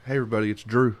Hey everybody, it's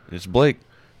Drew, It's Blake.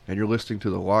 and you're listening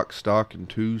to the Lock, Stock, and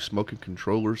Two Smoking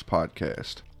Controllers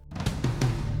podcast.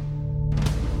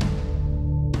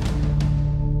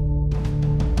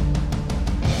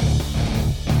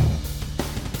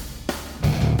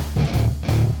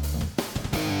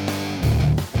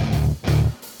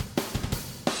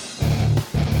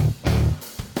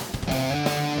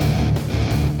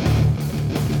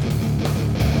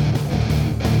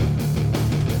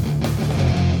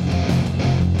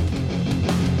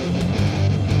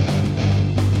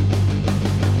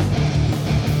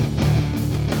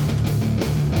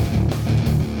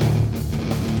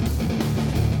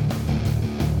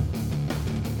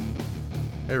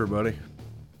 Hey everybody,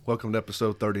 welcome to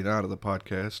episode 39 of the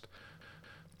podcast.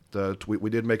 We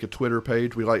did make a Twitter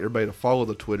page. We like everybody to follow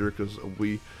the Twitter because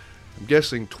I'm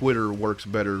guessing Twitter works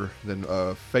better than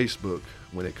Facebook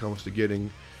when it comes to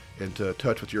getting into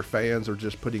touch with your fans or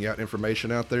just putting out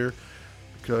information out there.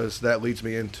 Because that leads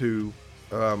me into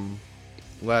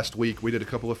last week we did a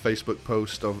couple of Facebook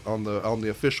posts on the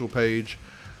official page.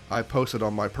 I posted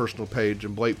on my personal page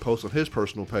and Blake posted on his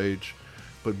personal page,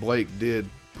 but Blake did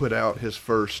put out his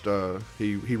first.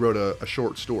 He wrote a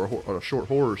short story, a short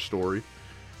horror story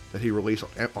that he released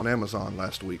on Amazon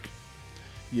last week.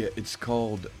 Yeah, it's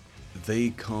called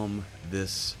They Come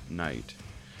This Night.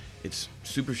 It's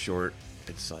super short.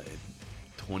 It's like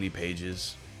 20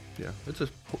 pages. Yeah, it's a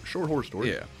short horror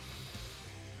story. Yeah.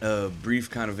 A brief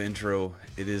kind of intro.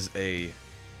 It is a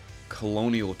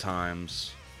colonial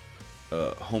times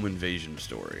home invasion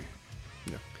story.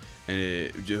 Yeah.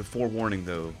 And forewarning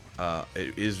though,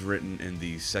 it is written in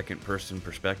the second person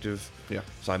perspective. Yeah.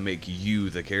 So I make you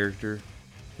the character.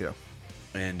 Yeah.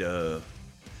 And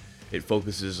it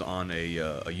focuses on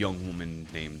a young woman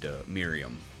named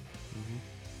Miriam.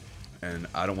 Mm-hmm. And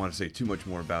I don't want to say too much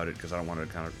more about it because I don't want to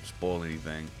kind of spoil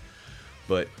anything.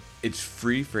 But it's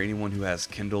free for anyone who has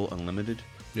Kindle Unlimited.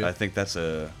 Yeah. I think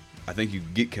you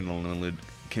get Kindle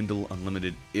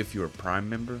Unlimited if you're a Prime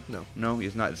member. No,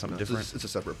 it's not. It's something different. It's a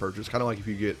separate purchase. Kind of like if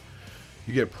you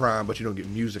get Prime, but you don't get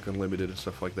Music Unlimited and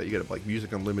stuff like that. You get like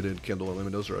Music Unlimited, Kindle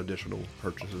Unlimited. Those are additional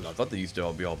purchases. I thought they used to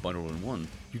all be all bundled in one.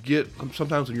 You get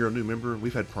sometimes when you're a new member.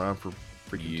 We've had Prime for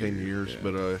freaking 10 years, yeah.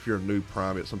 but if you're a new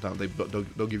Prime, sometimes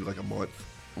they'll give you like a month.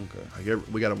 Okay. Like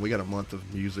we got a month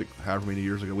of music. However many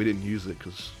years ago, we didn't use it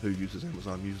because who uses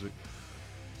Amazon Music?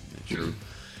 Yeah, true.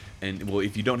 And well,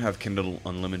 if you don't have Kindle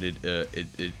Unlimited,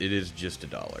 it is just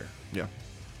 $1. Yeah.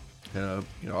 And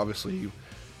obviously,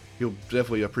 you'll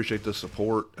definitely appreciate the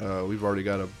support. We've already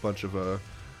got a bunch of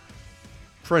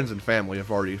friends and family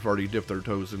have already dipped their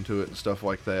toes into it and stuff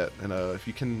like that. And if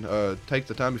you can take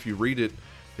the time, if you read it,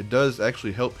 it does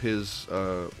actually help his.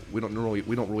 We don't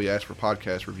really ask for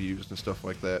podcast reviews and stuff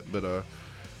like that. But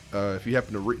if you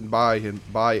happen to buy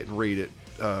it and read it,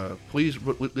 please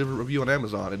leave a review on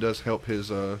Amazon. It does help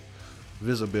his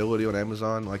visibility on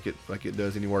Amazon, like it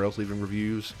does anywhere else. Leaving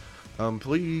reviews.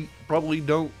 Please probably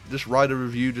don't just write a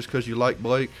review just because you like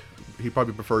Blake. He'd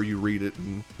probably prefer you read it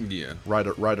and write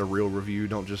a real review.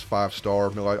 Don't just 5-star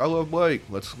and be like, I love Blake.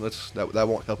 That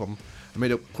won't help him. I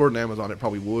mean, according to Amazon, it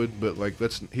probably would, but like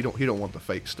he don't want the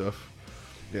fake stuff.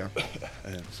 Yeah.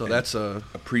 So And that's a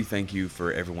pre-thank you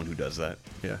for everyone who does that.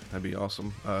 Yeah, that'd be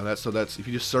awesome. That's if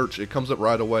you just search, it comes up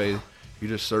right away. You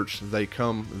just search "They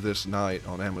Come This Night"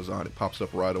 on Amazon. It pops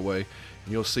up right away,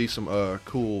 and you'll see some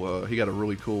cool. He got a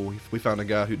really cool. We found a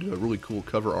guy who did a really cool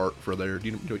cover art for there.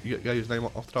 Do you got his name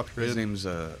off the top of your head? His name's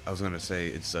I was gonna say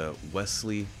it's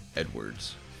Wesley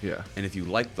Edwards. Yeah. And if you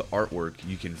like the artwork,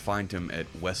 you can find him at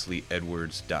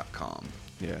wesleyedwards.com.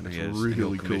 Yeah, and it's He'll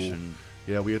really cool. commission-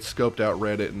 Yeah, we had scoped out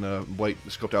Reddit and Blake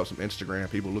scoped out some Instagram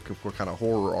people looking for kind of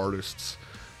horror artists,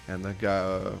 and that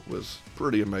guy was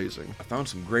pretty amazing. I found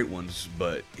some great ones,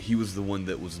 but he was the one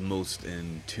that was most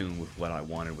in tune with what I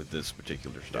wanted with this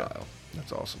particular style. Yeah,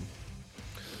 that's awesome.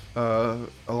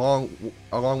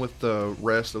 Along with the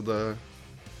rest of the,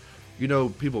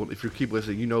 people, if you keep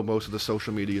listening, most of the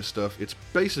social media stuff. It's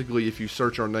basically, if you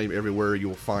search our name everywhere,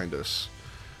 you'll find us.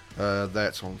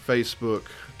 That's on Facebook,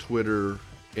 Twitter,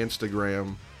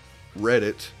 Instagram,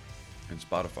 Reddit, And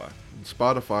Spotify. and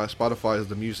Spotify. Spotify is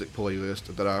the music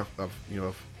playlist that I've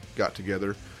got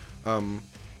together.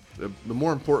 The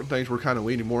more important things we're kind of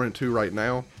leaning more into right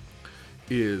now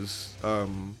is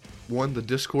one, the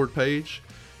Discord page.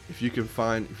 If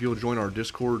you'll join our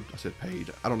Discord, I said page.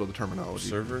 I don't know the terminology.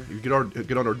 Server? If you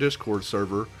get on our Discord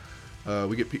server,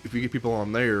 if you get people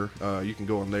on there, you can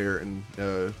go on there and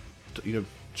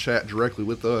chat directly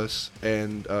with us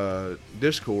and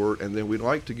Discord, and then we'd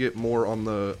like to get more on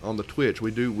the Twitch.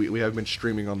 We have been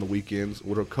streaming on the weekends.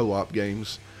 What are co-op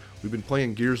games we've been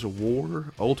playing Gears of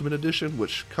War Ultimate Edition,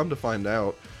 which, come to find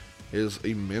out, is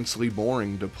immensely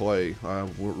boring to play.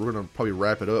 We're gonna probably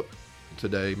wrap it up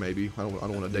today, maybe. I don't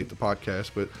want to date the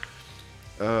podcast, but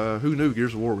who knew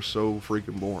Gears of War was so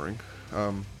freaking boring?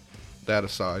 That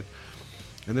aside,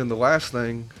 and then the last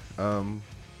thing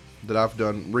that I've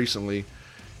done recently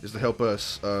is to help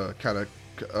us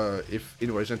if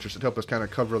anybody's interested, help us kind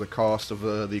of cover the cost of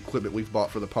the equipment we've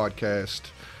bought for the podcast,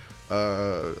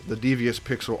 the Devious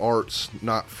Pixel Art's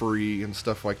not free and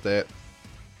stuff like that.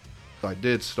 I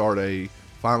did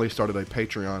finally started a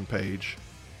Patreon page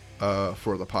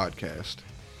for the podcast.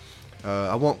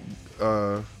 I won't.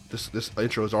 This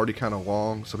intro is already kind of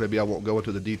long, so maybe I won't go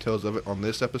into the details of it on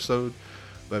this episode.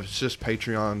 But it's just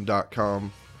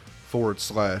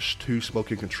patreon.com/2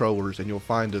 Smoking Controllers, and you'll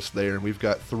find us there. And we've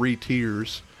got 3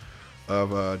 tiers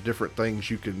of different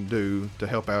things you can do to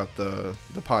help out the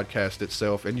podcast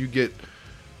itself. And you get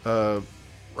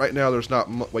right now there's not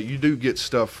well, you do get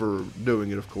stuff for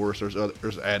doing it. Of course,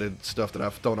 there's added stuff that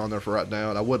I've thrown on there for right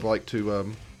now, and I would like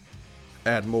to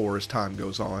add more as time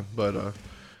goes on. But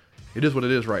it is what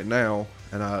it is right now,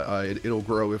 and it'll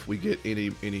grow if we get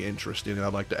any interest in it.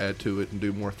 I'd like to add to it and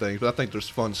do more things, but I think there's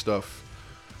fun stuff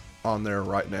on there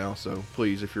right now. So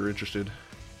please, if you're interested,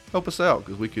 help us out,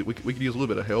 because we could use a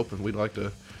little bit of help, and we'd like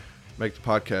to make the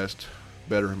podcast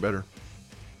better and better.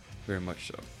 Very much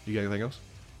so. You got anything else?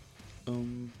 I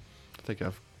think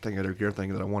I had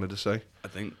everything that I wanted to say. I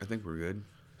think we're good.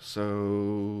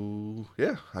 So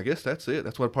yeah, I guess that's it.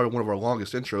 That's probably one of our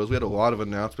longest intros. We had a lot of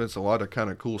announcements, a lot of kind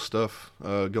of cool stuff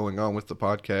going on with the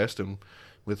podcast, and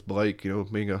with Blake,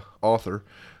 being an author.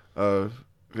 If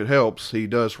it helps, he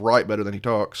does write better than he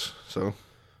talks. So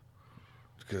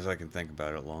because I can think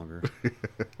about it longer.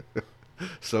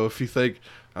 So if you think,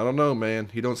 I don't know,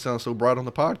 man, he don't sound so bright on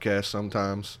the podcast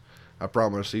sometimes, I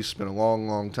promise he's spent a long,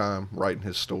 long time writing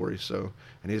his story. So,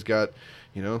 and he's got,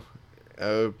 and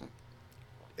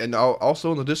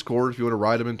also in the Discord, if you want to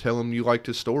write him and tell him you liked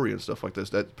his story and stuff like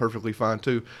this, that's perfectly fine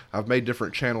too. I've made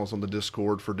different channels on the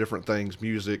Discord for different things,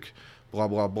 music, blah,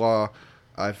 blah, blah.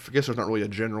 I guess there's not really a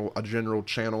general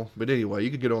channel, but anyway, you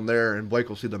could get on there and Blake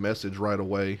will see the message right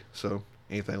away. So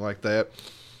anything like that.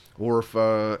 Or if,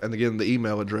 and again, the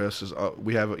email address is,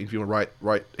 we have, if you want to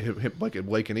write him,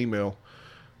 Blake an email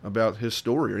about his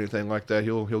story or anything like that,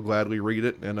 he'll gladly read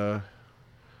it. And I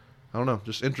don't know,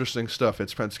 just interesting stuff.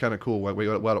 It's kind of cool. We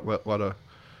got a lot of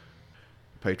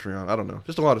Patreon. I don't know,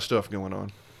 just a lot of stuff going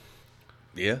on.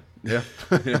 Yeah.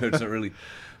 There's not really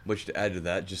much to add to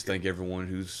that. Just thank everyone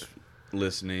who's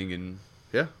listening and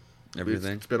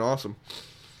everything. It's been awesome.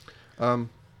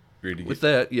 With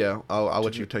that, I'll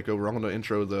let you take over. I'm going to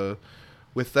intro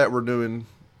with that, we're doing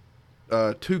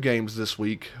 2 games this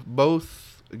week.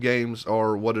 Both games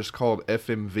are what is called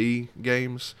FMV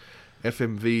games.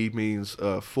 FMV means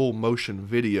full motion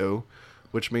video,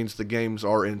 which means the games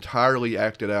are entirely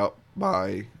acted out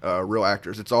by real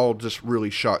actors. It's all just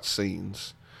really shot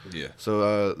scenes. Yeah.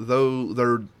 So though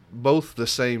they're both the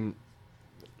same,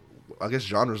 I guess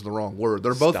genre is the wrong word.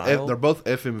 They're both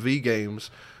FMV games,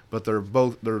 but they're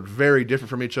very different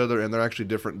from each other, and they're actually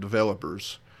different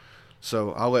developers.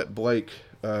 So I'll let Blake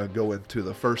go into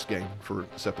the first game for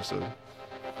this episode.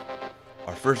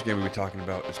 Our first game we'll be talking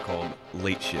about is called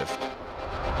Late Shift.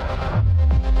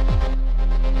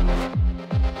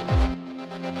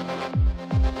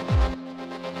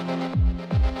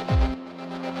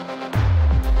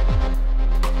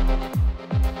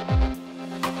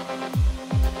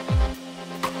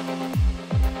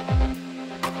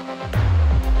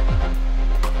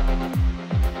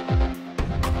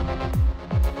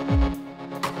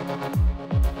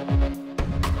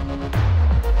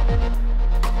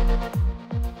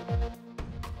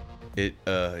 It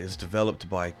is developed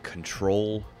by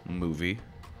Control Movie.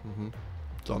 Mm-hmm.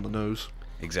 It's on the nose.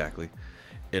 Exactly.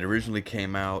 It originally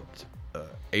came out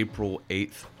April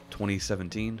 8th,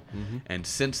 2017, and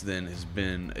since then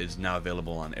is now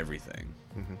available on everything.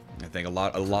 Mm-hmm. I think a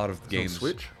lot of games. On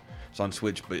Switch? It's on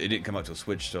Switch, but it didn't come out to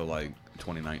Switch till like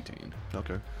 2019.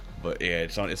 Okay. But yeah,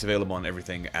 it's available on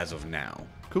everything as of now.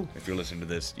 Cool. If you're listening to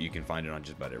this, you can find it on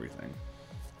just about everything.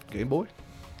 Game Boy?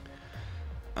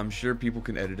 I'm sure people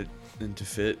can edit it into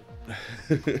fit.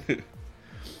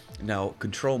 Now,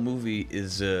 Control Movie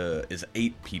is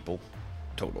 8 people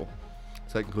total.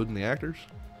 Is that including the actors?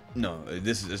 No,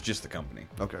 it's just the company.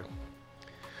 Okay.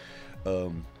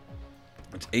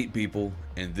 It's 8 people,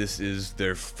 and this is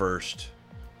their first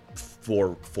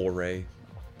foray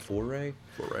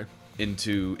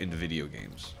into video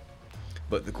games.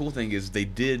 But the cool thing is they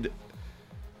did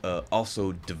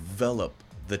also develop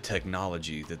the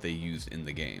technology that they used in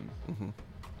the game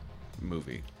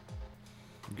movie.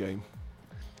 game.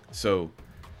 So,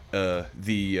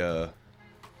 the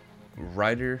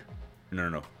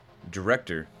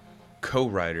director,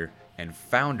 co-writer, and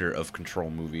founder of Control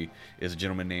movie is a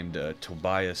gentleman named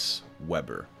Tobias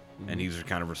Weber, and he's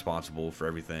kind of responsible for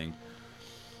everything.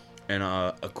 And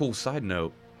a cool side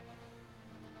note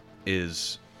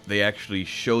is they actually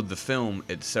showed the film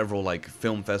at several like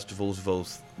film festivals,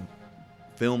 both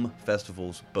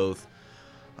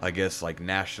I guess like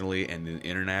nationally and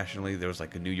internationally. There was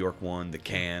like a New York one, the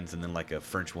Cannes, and then like a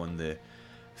French one, the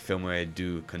Film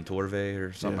du Contorve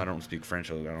or something. Yeah. I don't speak French,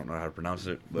 so I don't know how to pronounce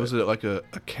it. But Was it like a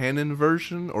canon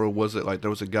version, or was it like there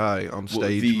was a guy on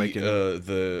stage making all of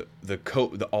them,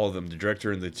 the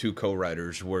director and the two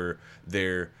co-writers were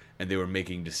there, and they were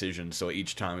making decisions. So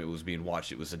each time it was being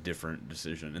watched, it was a different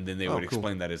decision, and then they would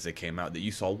explain that as they came out. That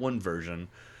you saw one version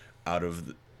out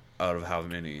of how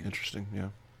many. Interesting, yeah.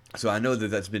 So I know that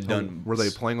that's been done. Were they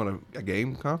playing on a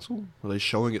game console? Were they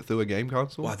showing it through a game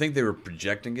console? Well, I think they were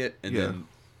projecting it, and then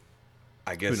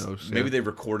I guess maybe they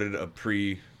recorded a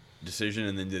pre-decision,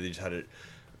 and then they just had it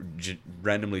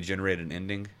randomly generate an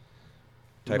ending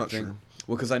type thing. Sure.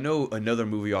 Well, because I know another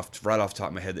movie right off the top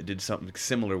of my head that did something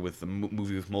similar with the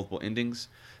movie with multiple endings.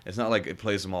 It's not like it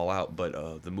plays them all out,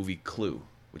 but the movie Clue,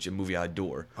 which is a movie I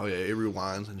adore. Oh yeah, it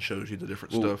rewinds and shows you the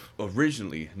different stuff.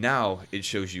 Originally, now it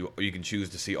shows you can choose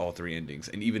to see all three endings,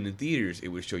 and even in theaters, it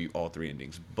would show you all three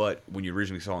endings. But when you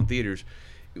originally saw in theaters,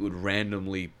 it would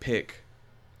randomly pick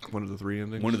one of the three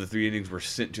endings. One of the three endings were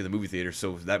sent to the movie theater,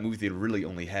 so that movie theater really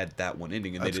only had that one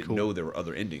ending, and they didn't know there were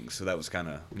other endings. So that was kind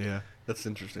of that's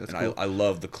interesting. That's cool. I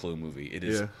love the Clue movie. It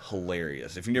is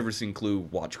hilarious. If you've never seen Clue,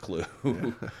 watch Clue,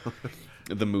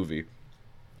 the movie.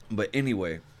 But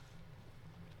anyway,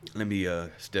 let me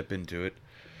step into it.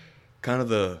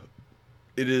 It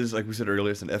is like we said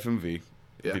earlier, it's an FMV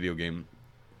video game.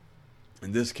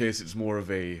 In this case, it's more of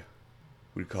a,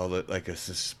 we call it like a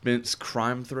suspense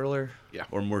crime thriller,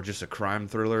 or more just a crime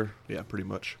thriller. Yeah, pretty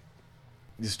much.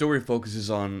 The story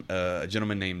focuses on a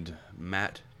gentleman named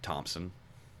Matt Thompson,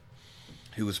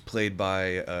 who was played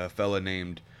by a fella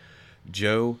named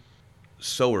Joe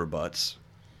Sowerbutts.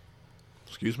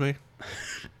 Excuse me?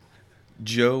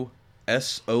 Joe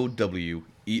Sowerbutts.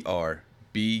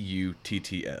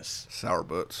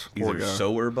 Sowerbutts. Either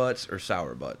Sowerbutts or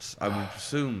Sowerbutts. I would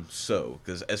assume so,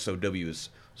 because SOW is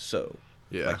so.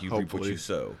 Yeah, like you reap what you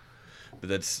sow. But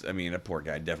that's, I mean, that poor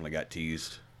guy definitely got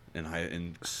teased.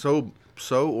 So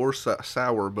or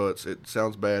sour butts. It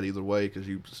sounds bad either way because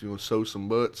you sow some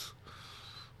butts.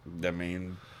 I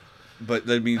mean, you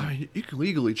can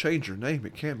legally change your name.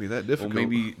 It can't be that difficult. Well,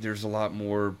 maybe there's a lot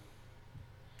more.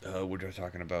 What are we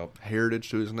talking about? Heritage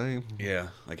to his name. Yeah,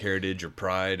 like heritage or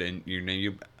pride and your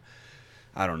name.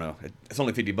 I don't know. It's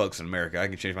only $50 in America. I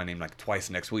can change my name like twice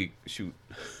next week. Shoot.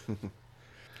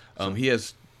 He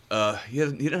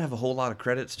didn't have a whole lot of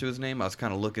credits to his name. I was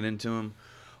kind of looking into him.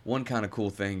 One kind of cool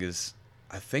thing is,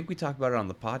 I think we talked about it on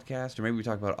the podcast, or maybe we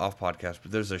talked about it off podcast,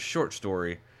 but there's a short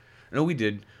story. No, we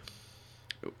did.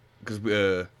 Because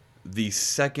the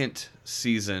second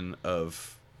season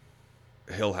of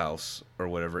Hill House, or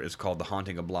whatever, is called The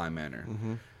Haunting of Bly Manor.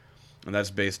 Mm-hmm. And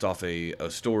that's based off a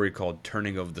story called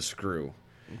Turning of the Screw.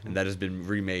 Mm-hmm. And that has been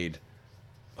remade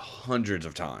hundreds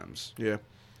of times. Yeah.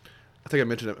 I think I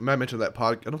mentioned it. I mentioned that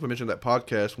I don't know if I mentioned that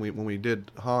podcast when we did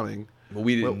Haunting. But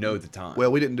we didn't know at the time.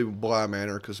 Well, we didn't do Bly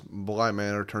Manor because Bly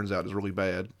Manor turns out is really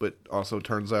bad. But also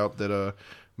turns out that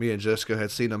me and Jessica had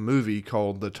seen a movie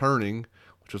called The Turning,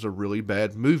 which was a really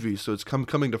bad movie. So it's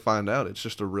coming to find out it's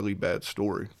just a really bad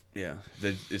story. Yeah,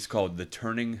 it's called The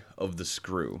Turning of the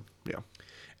Screw. Yeah.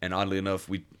 And oddly enough,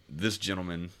 this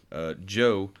gentleman,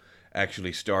 Joe,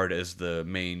 actually starred as the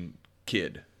main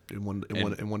kid. In one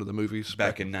of the movies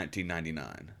back in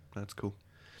 1999. That's cool.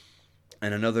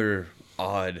 And another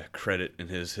odd credit in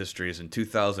his history is in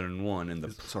 2001 in the.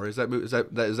 Is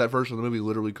that version of the movie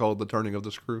literally called The Turning of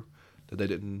the Screw? That they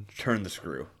didn't turn the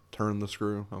screw. Turn the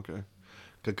screw. Okay.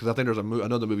 Because I think there's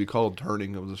another movie called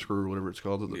Turning of the Screw, or whatever it's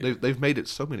called. Yeah. They've made it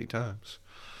so many times.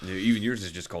 Yeah, even yours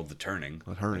is just called The Turning.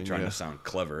 The Turning. Like trying to sound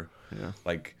clever. Yeah.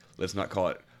 Like, let's not call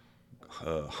it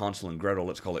Hansel and Gretel.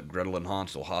 Let's call it Gretel and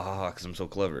Hansel. Ha ha ha, because I'm so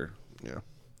clever. Yeah.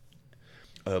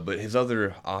 But his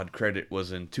other odd credit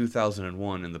was in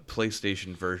 2001 in the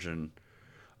PlayStation version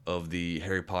of the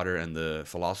Harry Potter and the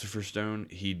Philosopher's Stone.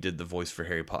 He did the voice for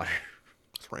Harry Potter.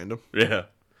 That's random. Yeah.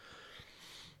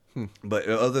 But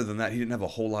other than that, he didn't have a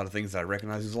whole lot of things that I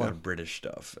recognized. There's a lot of British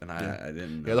stuff, and I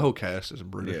didn't. Yeah, the whole cast is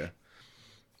British. Yeah.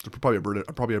 It's probably a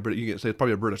British. You can say it's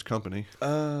probably a British company.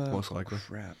 Most likely.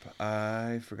 Crap!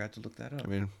 I forgot to look that up. I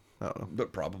mean, I don't know,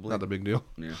 but probably not a big deal.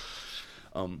 Yeah.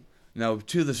 Now,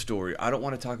 to the story. I don't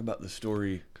want to talk about the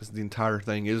story because the entire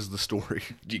thing is the story.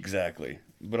 exactly,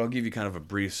 but I'll give you kind of a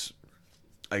brief.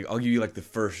 I'll give you like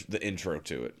the intro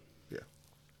to it. Yeah.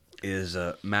 Is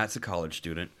Matt's a college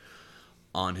student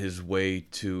on his way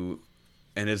to,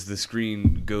 and as the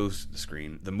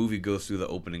movie goes through the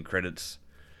opening credits.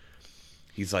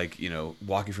 He's like,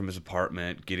 walking from his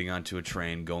apartment, getting onto a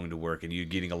train, going to work, and you're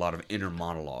getting a lot of inner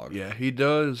monologue. Yeah, he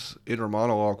does inner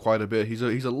monologue quite a bit. He's a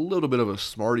little bit of a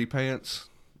smarty pants,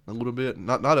 a little bit.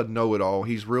 Not a know-it-all.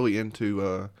 He's really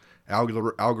into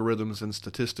algorithms and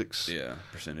statistics. Yeah,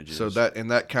 percentages. So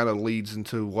that kind of leads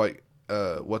into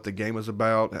what the game is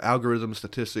about: algorithms,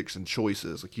 statistics, and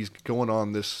choices. Like he's going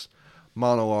on this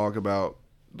monologue about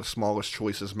the smallest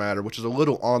choices matter, which is a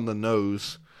little on the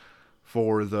nose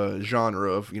for the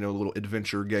genre of, a little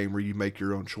adventure game where you make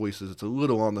your own choices. It's a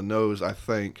little on the nose, I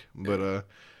think, but at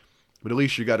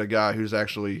least you got a guy who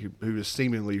is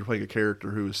seemingly, you're playing a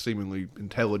character who is seemingly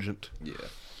intelligent.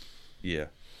 Yeah.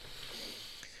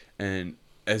 And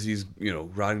as he's,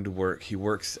 riding to work, he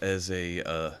works as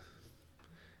a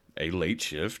late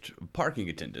shift parking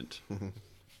attendant. Mm-hmm.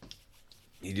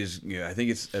 He just, I think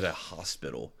it's at a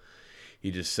hospital.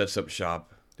 He just sets up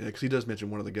shop. Yeah, because he does mention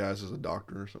one of the guys is a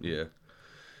doctor or something. Yeah.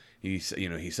 He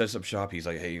sets up shop. He's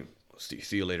like, hey,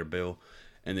 see you later, Bill.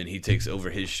 And then he takes over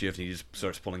his shift. And he just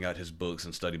starts pulling out his books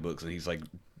and study books. And he's like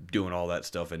doing all that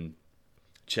stuff and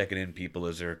checking in people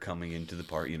as they're coming into the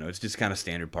park. It's just kind of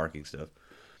standard parking stuff.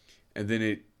 And then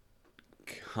it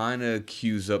kind of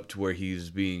cues up to where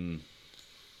he's being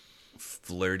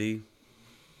flirty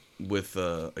with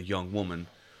a young woman.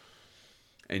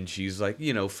 And she's like,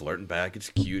 flirting back.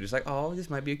 It's cute. It's like, oh, this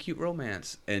might be a cute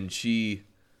romance. And she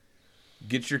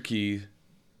gets your key,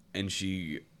 and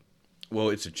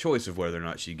it's a choice of whether or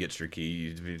not she gets her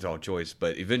key. It's all choice.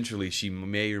 But eventually she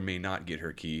may or may not get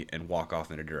her key and walk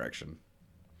off in a direction.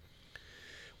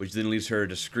 Which then leads her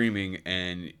to screaming,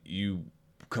 and you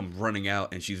come running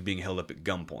out, and she's being held up at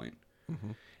gunpoint.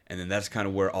 Mm-hmm. And then that's kind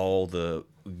of where all the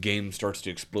game starts to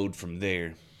explode from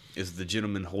there, is the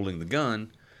gentleman holding the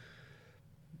gun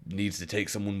needs to take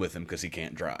someone with him because he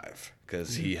can't drive,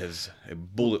 because he has a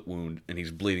bullet wound and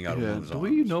he's bleeding out of one of his arms.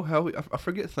 Do we know how I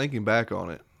forget thinking back on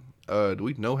it. Do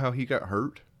we know how he got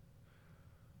hurt?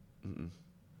 Mm-mm.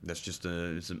 That's just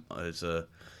it's a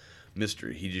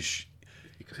mystery.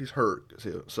 Because he's hurt.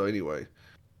 So anyway,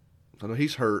 I know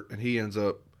he's hurt, and he ends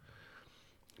up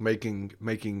making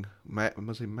Matt.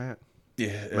 Must say Matt.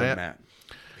 Yeah, Matt.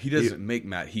 He doesn't make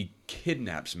Matt. He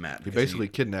kidnaps Matt. He basically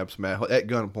kidnaps Matt at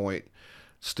gunpoint,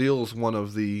 steals one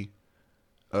of the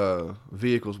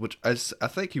vehicles, which I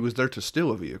think he was there to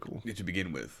steal a vehicle to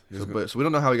begin with. So we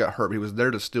don't know how he got hurt. But he was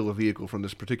there to steal a vehicle from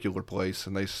this particular place,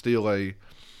 and they steal a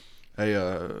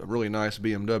really nice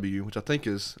BMW, which I think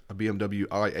is a BMW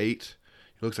i8. It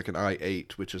looks like an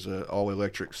i8, which is an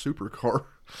all-electric supercar.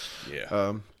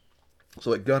 Yeah.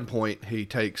 So at gunpoint, he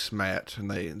takes Matt, and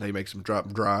they make some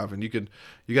drive, and you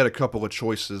got a couple of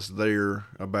choices there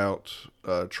about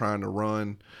trying to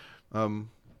run.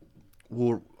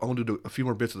 We'll only do a few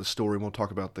more bits of the story, and we'll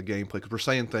talk about the gameplay, because we're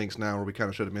saying things now where we kind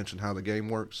of should have mentioned how the game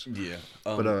works. Yeah,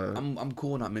 but I'm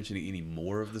cool not mentioning any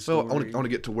more of the story. Well, I want to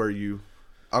get to where you.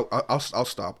 I'll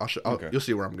stop. Okay. You'll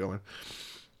see where I'm going.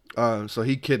 So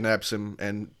he kidnaps him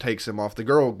and takes him off. The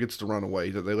girl gets to run away.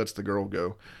 They lets the girl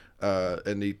go,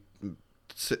 and he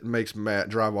makes Matt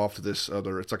drive off to this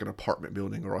other. It's like an apartment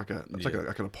building, or like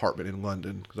an apartment in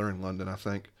London. They're in London, I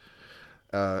think.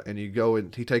 And you go,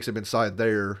 and he takes him inside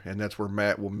there, and that's where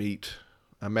Matt will meet.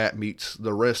 Matt meets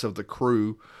the rest of the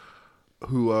crew,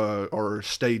 who are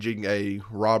staging a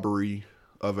robbery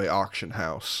of a auction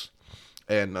house.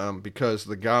 And because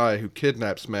the guy who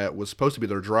kidnaps Matt was supposed to be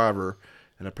their driver,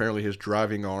 and apparently his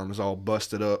driving arm is all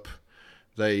busted up,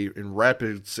 they, in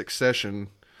rapid succession,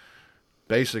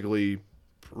 basically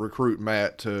recruit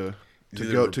Matt to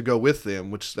go with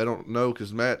them, which they don't know,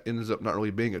 because Matt ends up not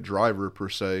really being a driver per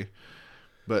se.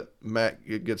 But Matt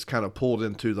gets kind of pulled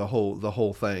into the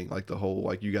whole thing, like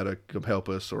you got to come help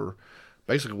us, or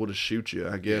basically we'll just shoot you,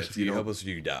 I guess. If you help us,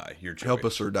 you die. Your choice. Help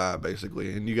us or die,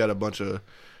 basically. And you got a bunch of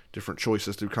different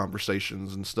choices through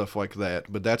conversations and stuff like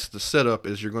that. But that's the setup.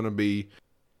 Is you're going to be.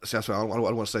 I don't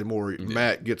want to say more. Yeah.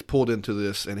 Matt gets pulled into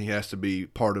this, and he has to be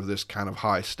part of this kind of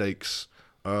high stakes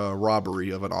robbery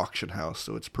of an auction house.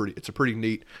 So it's a pretty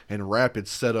neat and rapid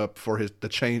setup for the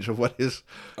change of what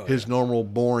his normal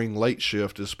boring late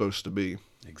shift is supposed to be.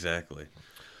 Exactly.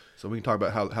 So we can talk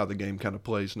about how the game kind of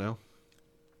plays now.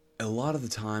 A lot of the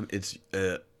time,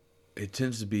 it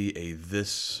tends to be a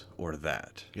this or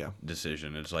that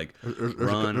decision. It's like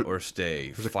run or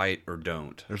stay, fight or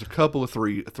don't. There's a couple of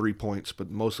three points,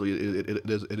 but mostly it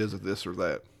is a this or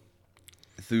that.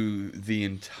 through the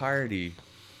entirety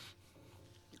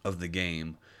of the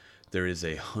game, there is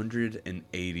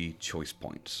 180 choice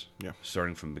points. Yeah.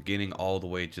 Starting from beginning all the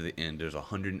way to the end, there's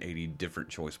 180 different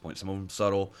choice points. Some of them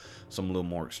subtle, some a little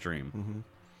more extreme.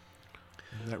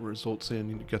 Mm-hmm. That results in,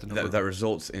 you get the number. That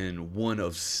results in one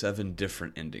of 7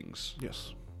 different endings.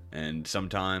 Yes. And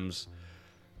sometimes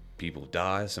people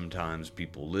die, sometimes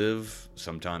people live,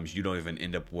 sometimes you don't even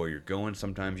end up where you're going,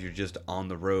 sometimes you're just on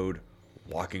the road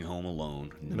walking home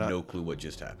alone, no clue what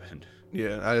just happened.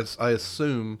 Yeah, I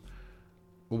assume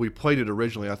when we played it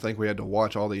originally, I think we had to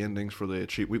watch all the endings for the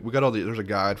achievement. We got all the, there's a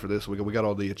guide for this. We got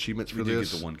all the achievements for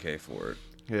this. this. We did get the 1K for it.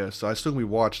 Yeah, so I assume we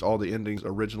watched all the endings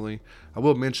originally. I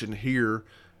will mention here,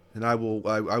 and I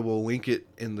will link it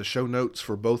in the show notes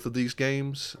for both of these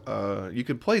games. You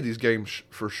can play these games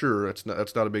for sure. That's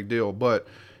not a big deal, but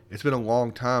it's been a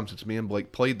long time since me and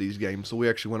Blake played these games, so we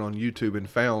actually went on YouTube and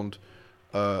found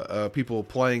people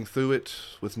playing through it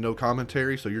with no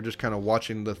commentary. So you're just kind of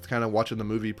watching the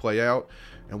movie play out.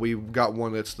 And we got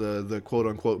one that's the quote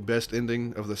unquote best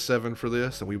ending of the 7 for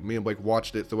this. And me and Blake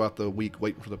watched it throughout the week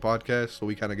waiting for the podcast. So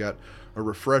we kind of got a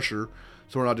refresher.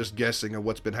 So we're not just guessing of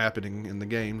what's been happening in the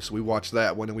game. So we watched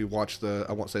that one, and we watched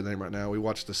I won't say the name right now. We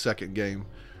watched the second game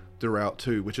throughout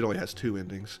too, which it only has 2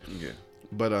 endings. Yeah.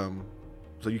 But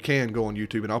so you can go on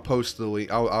YouTube, and I'll post the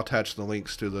link. I'll attach the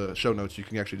links to the show notes. You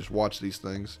can actually just watch these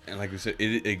things. And like we said,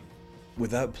 it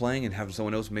without playing and having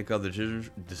someone else make other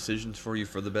decisions for you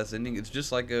for the best ending, it's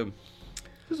just like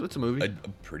it's a movie. A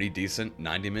pretty decent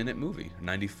 90-minute movie,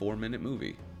 94-minute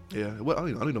movie. Yeah, well, I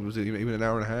don't know if it was even an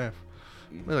hour and a half.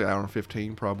 Maybe like an hour and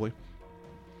 15 probably.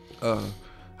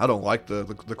 I don't like the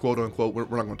quote unquote. We're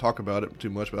not going to talk about it too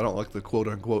much, but I don't like the quote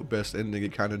unquote best ending.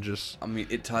 It kind of just. I mean,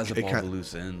 it ties up all the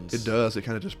loose ends. It does. It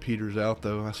kind of just peters out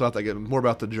though. So I think more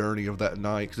about the journey of that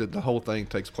night, because the whole thing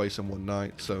takes place in one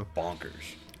night. So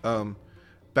bonkers.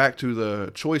 Back to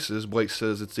the choices. Blake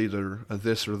says it's either a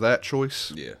this or that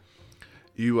choice. Yeah.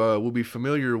 You will be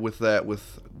familiar with that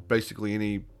with basically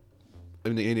any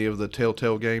of the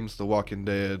Telltale games, The Walking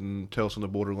Dead and Tales from the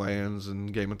Borderlands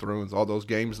and Game of Thrones, all those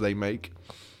games they make.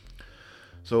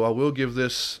 So I will give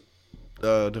this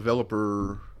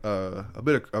developer a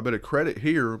bit of credit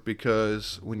here,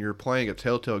 because when you're playing a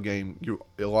Telltale game,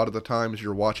 a lot of the times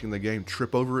you're watching the game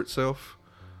trip over itself.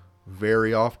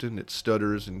 Very often it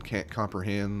stutters and can't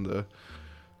comprehend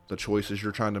the choices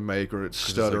you're trying to make, or it's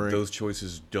stuttering. It's like those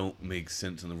choices don't make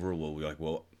sense in the real world. We're like,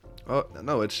 well,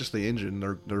 no, it's just the engine.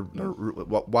 They're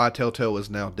why Telltale is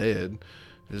now dead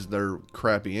is their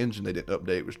crappy engine they didn't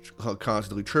update was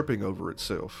constantly tripping over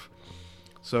itself.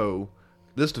 So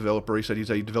this developer, he said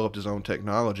he developed his own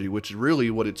technology, which is really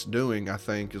what it's doing, I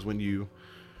think, is when you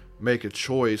make a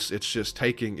choice, it's just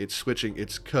switching,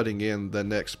 it's cutting in the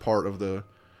next part of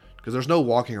because there's no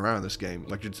walking around in this game.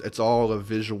 Like it's all a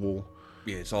visual.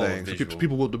 Yeah, it's all thing. visual. So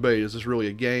people will debate: is this really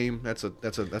a game? That's a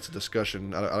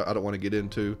discussion I don't want to get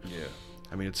into. Yeah.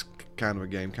 I mean, it's kind of a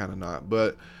game, kind of not.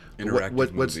 But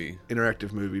what's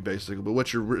interactive movie basically? But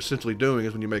what you're essentially doing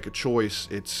is when you make a choice,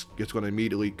 it's going to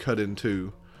immediately cut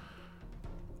into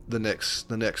the next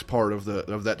part of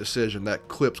that decision. That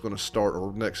clip's going to start,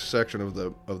 or next section of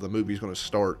the movie is going to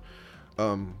start.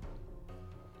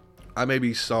 I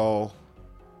maybe saw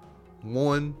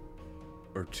one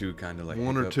or two kind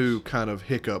of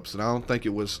hiccups, and I don't think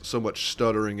it was so much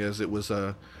stuttering as it was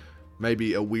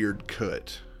maybe a weird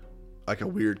cut, like a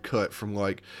weird cut from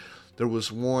like there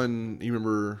was one. You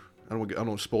remember? I don't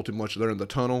want to spoil too much. They're in the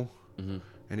tunnel,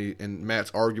 and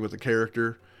Matt's arguing with the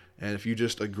character, and if you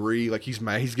just agree, like he's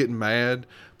mad, he's getting mad,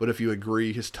 but if you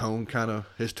agree, his tone kind of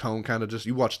just.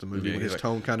 You watch the movie when his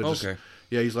tone kind of just.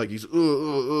 Yeah, he's like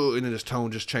and then his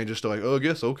tone just changes to like, I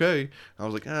guess okay. I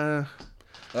was like, That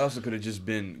also could have just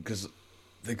been because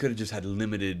they could have just had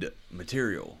limited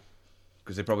material,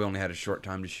 because they probably only had a short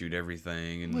time to shoot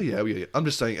everything. And well, yeah. I'm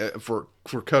just saying for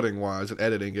cutting wise and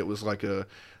editing, it was like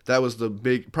that was the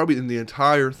big, probably in the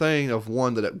entire thing of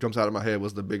one that jumps out of my head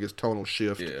was the biggest tonal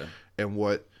shift. Yeah. And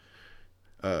what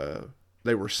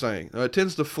they were saying. It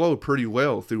tends to flow pretty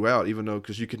well throughout, even though,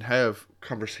 because you can have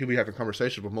he'll be having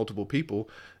conversations with multiple people.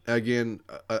 Again,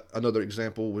 another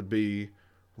example would be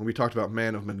when we talked about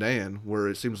Man of Medan, where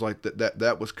it seems like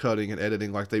that was cutting and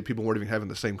editing like people weren't even having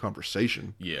the same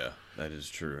conversation. Yeah, that is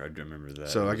true. I remember that.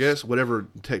 So I guess whatever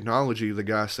technology the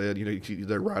guy said,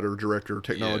 the writer, director,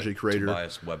 technology creator,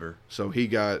 Tobias Weber. So he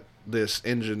got this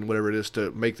engine, whatever it is,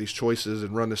 to make these choices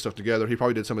and run this stuff together. He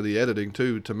probably did some of the editing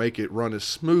too to make it run as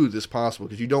smooth as possible,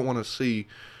 because you don't want to see,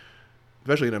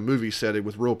 especially in a movie setting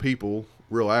with real people,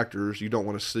 real actors, you don't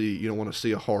want to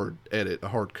see a hard edit, a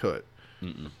hard cut.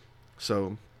 Mm-mm.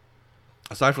 So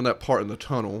aside from that part in the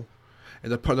tunnel,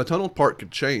 And the tunnel part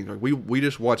could change. Like we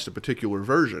just watched a particular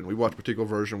version. We watched a particular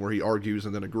version where he argues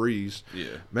and then agrees.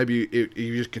 Yeah. Maybe if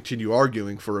you just continue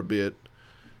arguing for a bit,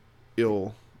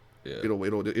 it'll Yeah.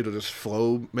 it'll just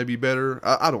flow maybe better.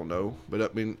 I don't know, but I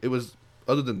mean, it was.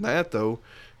 Other than that, though,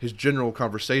 his general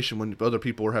conversation when other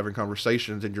people are having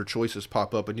conversations and your choices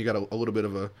pop up and you got a little bit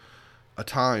of a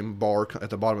time bar at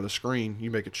the bottom of the screen,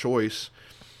 you make a choice.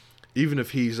 Even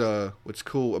if he's what's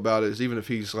cool about it is even if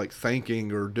he's like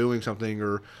thinking or doing something,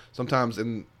 or sometimes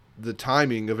in the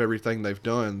timing of everything they've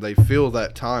done, they fill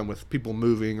that time with people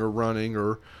moving or running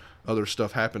or other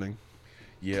stuff happening.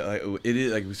 Yeah, it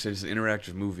is, like we said, it's an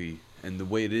interactive movie, and the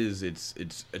way it is,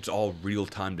 it's all real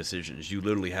time decisions. You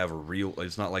literally have a real.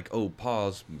 It's not like, oh,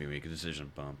 pause, maybe make a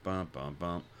decision, bump, bump, bump,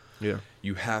 bump. Yeah.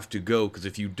 You have to go, because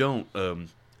if you don't,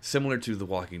 similar to The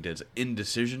Walking Dead's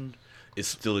indecision is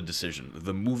still a decision.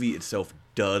 The movie itself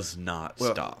does not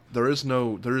stop. There is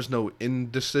no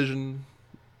indecision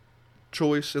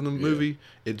choice in the movie.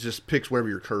 It just picks wherever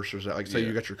your cursor's at. Like say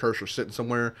you got your cursor sitting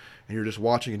somewhere and you're just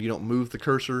watching and you don't move the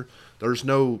cursor. There's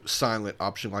no silent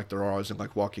option like there is in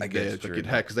like Walking Dead. Like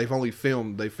because they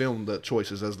filmed the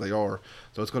choices as they are,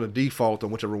 so it's going to default on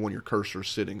whichever one your cursor's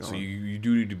sitting on. So you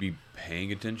do need to be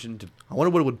paying attention to. I wonder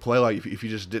what it would play like if you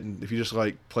just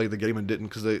like played the game and didn't,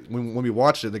 because when we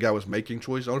watched it, the guy was making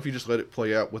choices. I wonder if you just let it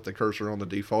play out with the cursor on the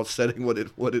default setting, what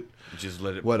just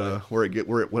let it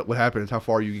what happens, how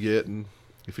far you get, and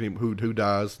if who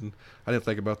dies. And I didn't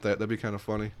think about that. That'd be kind of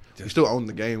funny. You still own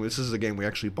the game. This is a game we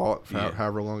actually bought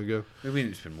however long ago. Maybe we need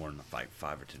to spend more than like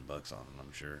 $5 or $10 on it.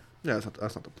 I'm sure. Yeah,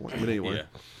 that's not the point. But anyway. Yeah.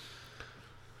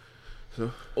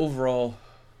 So overall,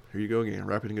 here you go again,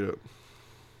 wrapping it up.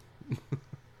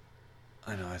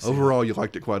 I know. Overall, you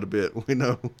liked it quite a bit. We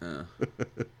know. Why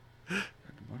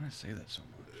did I say that so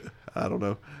much? I don't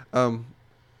know.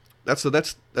 That's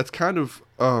kind of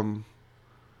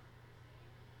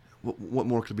what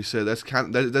more could be said? That's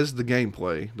that's the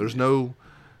gameplay. There's no.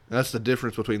 That's the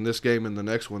difference between this game and the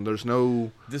next one. There's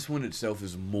no. This one itself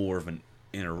is more of an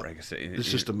like I said.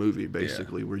 It's just a movie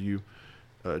basically where you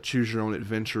choose your own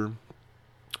adventure.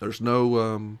 There's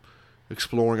no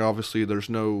exploring. Obviously, there's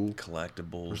no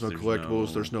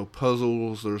collectibles. There's no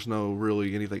puzzles. There's no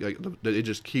really anything. Like, it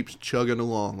just keeps chugging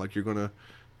along. Like it's gonna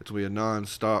be a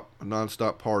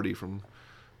non-stop party from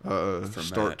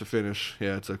start to finish.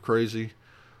 Yeah, it's a crazy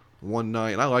one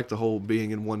night, and I like the whole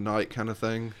being in one night kind of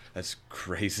thing. That's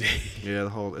crazy. Yeah, the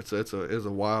whole it's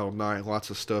a wild night. Lots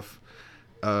of stuff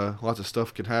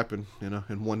can happen,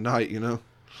 in one night,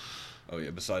 Oh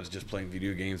yeah, besides just playing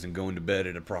video games and going to bed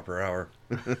at a proper hour.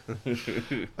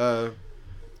 I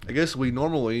guess we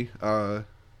normally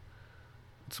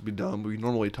we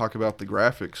normally talk about the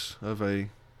graphics of a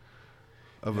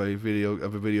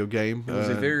video game. It was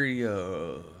a very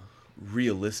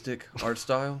realistic art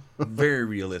style. Very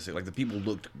realistic. Like the people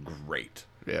looked great.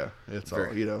 Yeah, it's all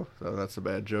so that's a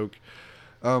bad joke.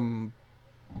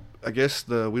 I guess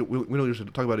we don't usually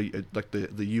talk about like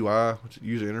the UI,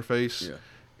 user interface. Yeah.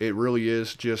 It really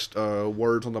is just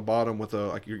words on the bottom with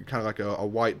you're kind of like a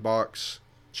white box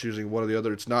choosing one or the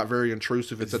other. It's not very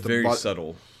intrusive. It's at the very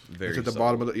subtle. It's at the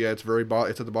bottom of the it's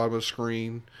at the bottom of the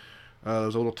screen.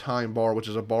 There's a little time bar, which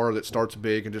is a bar that starts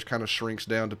big and just kind of shrinks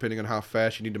down depending on how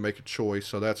fast you need to make a choice.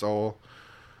 So that's all.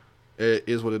 It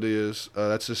is what it is.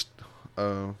 That's just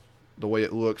the way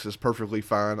it looks is perfectly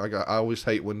fine. I always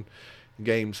hate when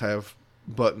games have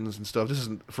buttons and stuff. This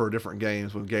isn't for different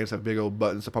games. When games have big old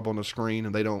buttons that pop on the screen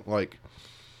and they don't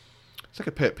it's like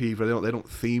a pet peeve. But they don't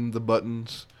theme the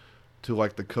buttons to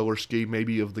like the color scheme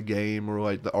maybe of the game or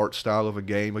like the art style of a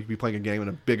game. Like you'd be playing a game and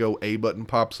a big old A button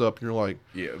pops up and you're like,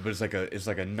 yeah, but it's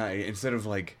like a night instead of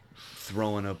like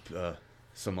throwing up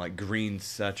some like green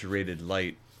saturated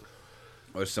light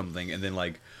or something and then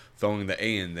like throwing the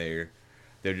A in there.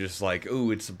 They're just like, ooh,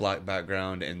 it's a black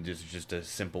background and just a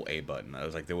simple A button. I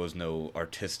was like, there was no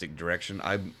artistic direction.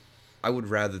 I would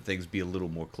rather things be a little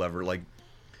more clever. Like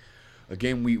a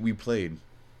game we played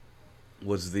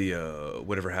was the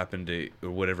whatever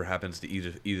happens to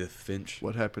Edith Finch.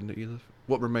 What happened to Edith?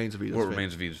 What remains of Edith Finch? What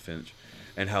remains of Edith Finch,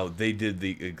 and how they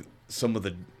did some of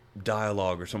the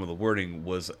dialogue or some of the wording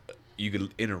was you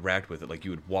could interact with it. Like you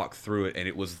would walk through it, and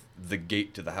it was the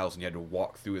gate to the house, and you had to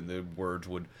walk through, and the words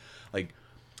would like.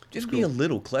 Just be a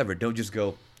little clever. Don't just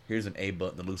go, here's an A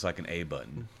button that looks like an A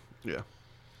button. Yeah.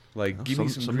 Like, give me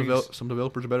some some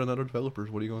developers are better than other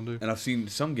developers. What are you going to do? And I've seen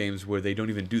some games where they don't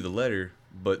even do the letter,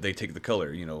 but they take the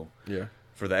color, Yeah.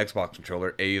 For the Xbox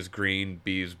controller, A is green,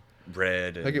 B is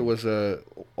red. I think it was a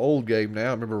old game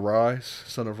now. Remember Rise,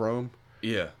 Son of Rome?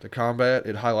 Yeah. The combat,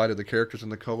 it highlighted the characters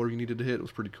and the color you needed to hit. It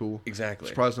was pretty cool. Exactly. I'm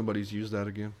surprised nobody's used that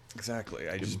again. Exactly.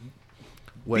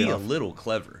 way Be off. a little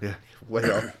clever. Yeah, way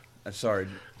off. I'm sorry.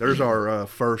 There's our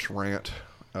first rant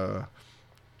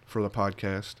for the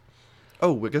podcast.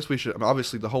 Oh, I guess we should. I mean,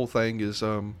 obviously, the whole thing is.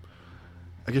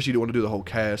 I guess you don't want to do the whole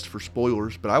cast for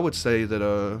spoilers, but I would say that.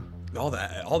 All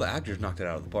the actors knocked it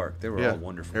out of the park. They were all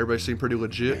wonderful. Everybody seemed pretty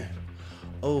legit.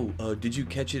 Oh, did you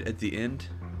catch it at the end?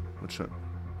 What's that?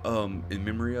 In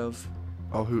memory of?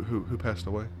 Oh, who passed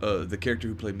away? The character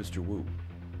who played Mr. Wu.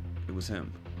 It was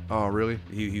him. Oh, really?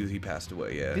 He passed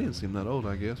away. Yeah. He didn't seem that old,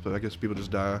 I guess, but I guess people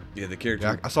just die. Yeah, the character.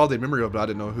 Yeah, I saw the memory of it, but I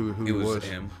didn't know who it it was was.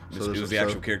 him. So It was the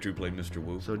actual character who played Mr.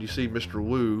 Wu. So, do you see Mr.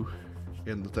 Wu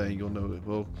in the thing? You'll know that.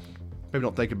 Well, maybe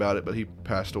don't think about it, but he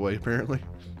passed away apparently.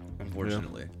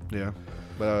 Unfortunately. Yeah,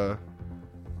 but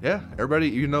yeah,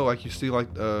 everybody, like you see, like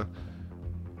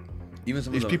Even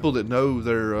some these of the, people that know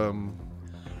their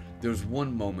There was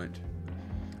one moment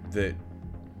that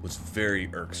was very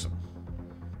irksome.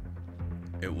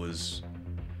 It was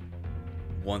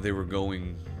one they were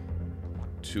going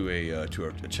to a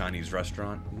Chinese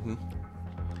restaurant,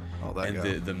 oh, that and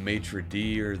guy. the maitre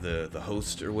d' or the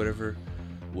host or whatever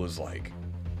was like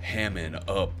hamming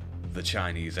up the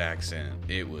Chinese accent.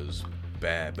 It was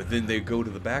bad. But then they go to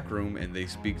the back room and they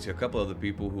speak to a couple other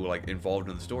people who were like involved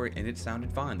in the story, and it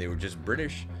sounded fine. They were just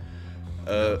British,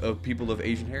 of people of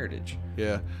Asian heritage.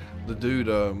 Yeah, the dude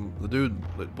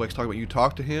that Blake's talking about. You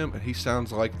talk to him, and he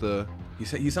sounds like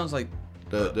He sounds like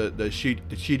the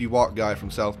Sheedy Walk guy from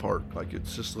South Park. Like,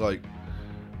 it's just like,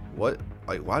 what?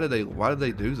 Like, why did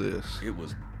they do this? it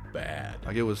was bad.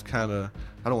 Like, it was kind of,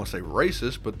 I don't want to say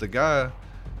racist, but the guy,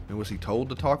 and was he told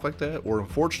to talk like that, or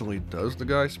unfortunately does the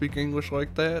guy speak English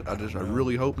like that? I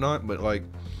really hope not. But like,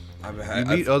 you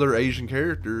meet other Asian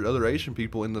characters, other Asian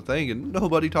people in the thing, and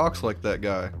nobody talks like that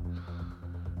guy.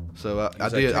 So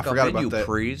I forgot about that.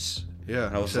 Please. Yeah,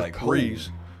 And I was he said, like, please.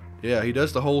 Yeah, he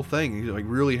does the whole thing. He like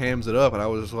really hams it up, and I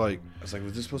was like, was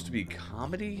this supposed to be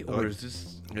comedy, or is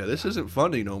this? yeah, this isn't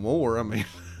funny no more. I mean,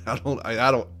 I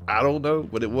don't know,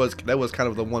 but that was kind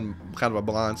of the one kind of a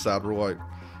blind side. We're like,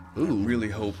 ooh, I really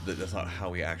hope that that's not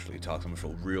how he actually talks. I'm gonna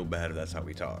feel real bad if that's how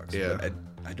he talks. Yeah. But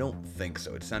I don't think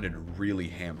so. It sounded really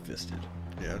ham-fisted.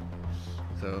 yeah.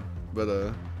 So, but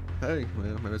hey,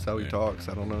 man, maybe that's how he talks.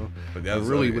 I don't know. But I that's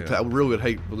really like, would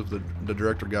hate if the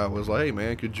director guy was like, hey,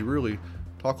 man, could you really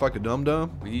talk like a dum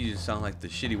dum? I mean, you just sound like the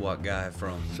Shitty Walk guy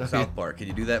from So- South Park. Can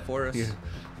you do that for us? Yeah,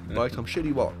 like some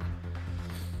shitty walk.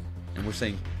 And we're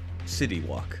saying City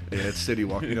Walk. Yeah, it's City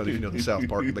Walk. You know the South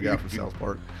Park, the guy from South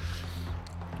Park.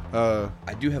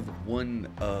 I do have one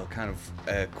kind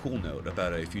of cool note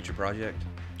about a future project.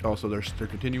 Oh, so they're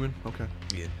continuing. Okay.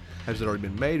 Yeah. Has it already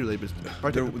been made, or they just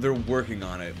They're working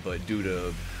on it, but due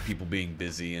to people being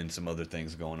busy and some other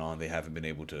things going on, they haven't been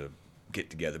able to get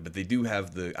together. But they do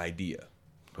have the idea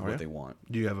of what they want.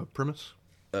 Do you have a premise?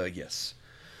 Yes.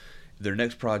 Their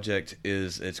next project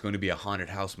it's going to be a haunted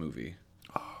house movie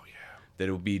Oh yeah, that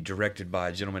will be directed by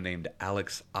a gentleman named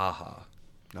Alex Aha.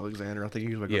 Alexander. I think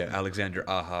he was like Yeah, Alexander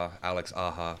Aha, Alex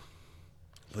Aha.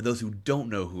 For those who don't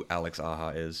know who Alex Aha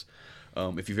is,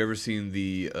 if you've ever seen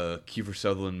the Kiefer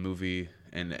Sutherland movie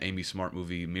and Amy Smart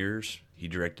movie Mirrors, he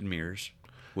directed Mirrors.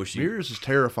 Mirrors is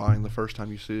terrifying the first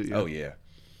time you see it. Yeah. Oh yeah.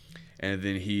 And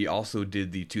then he also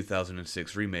did the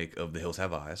 2006 remake of The Hills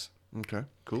Have Eyes. Okay.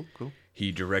 Cool.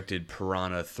 He directed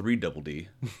Piranha 3 Double D.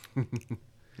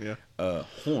 Yeah.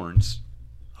 Horns.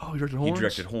 Oh, he directed Horns. He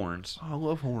directed Horns. Oh, I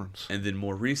love Horns. And then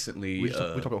more recently, We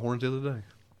talked about Horns the other day.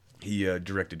 he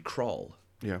directed Crawl.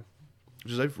 Yeah,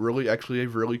 which is a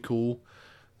really cool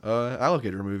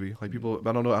alligator movie. Like, people,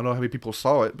 I don't know how many people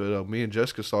saw it, but me and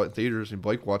Jessica saw it in theaters, and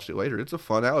Blake watched it later. It's a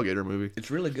fun alligator movie. It's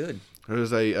really good.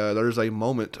 There's a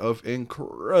moment of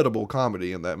incredible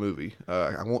comedy in that movie.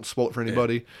 I won't spoil it for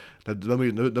anybody.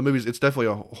 The movie's, it's definitely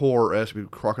a horror-esque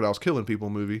crocodiles killing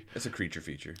people movie. It's a creature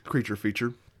feature.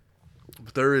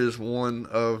 But there is one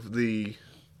of the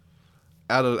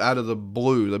out of the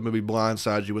blue, the movie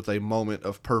blindsides you with a moment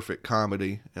of perfect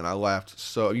comedy, and I laughed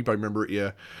so. You probably remember it,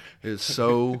 yeah. It's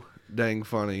so dang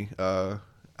funny. I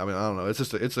mean, I don't know. It's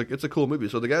just it's a cool movie.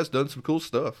 So the guy's done some cool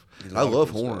stuff. I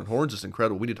love Horns. Horns is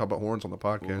incredible. We need to talk about Horns on the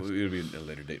podcast. Well, it'll be a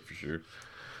later date for sure.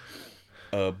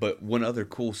 But one other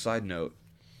cool side note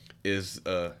is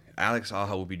Alex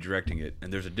Aha will be directing it,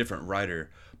 and there's a different writer,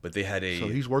 but they had a. So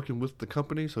he's working with the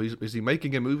company. So is he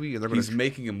making a movie, and they're going He's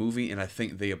making a movie, and I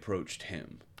think they approached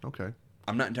him. Okay.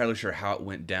 I'm not entirely sure how it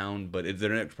went down, but their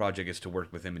next project is to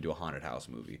work with him and do a haunted house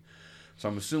movie. So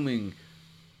I'm assuming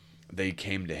they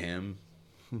came to him,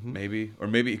 maybe, or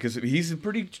maybe because he's a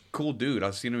pretty cool dude.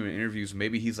 I've seen him in interviews.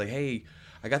 Maybe he's like, "Hey,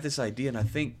 I got this idea, and I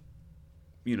think,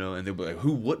 and they'll be like,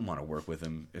 who wouldn't want to work with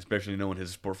him, especially knowing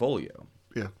his portfolio."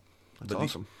 Yeah, that's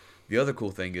awesome. The other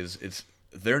cool thing is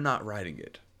they're not writing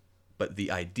it, but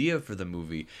the idea for the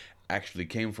movie actually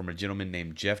came from a gentleman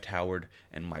named Jeff Howard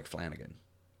and Mike Flanagan.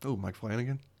 Oh, Mike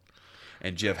Flanagan.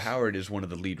 And Jeff Howard is one of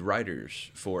the lead writers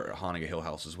for Haunting a Hill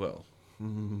House as well.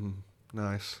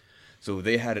 Nice. So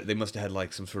they must have had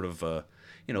like some sort of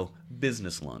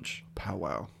business lunch.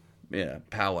 Powwow. Yeah,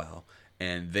 powwow.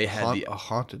 And they had A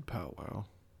haunted powwow.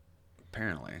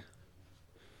 Apparently.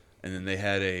 And then they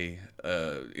had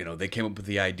they came up with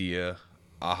the idea.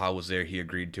 Aha was there, he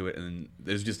agreed to it, and then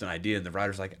there's just an idea, and the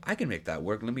writer's like, I can make that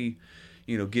work, let me,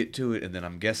 get to it. And then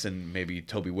I'm guessing maybe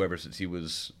Toby Weber, since he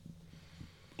was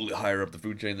higher up the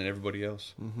food chain than everybody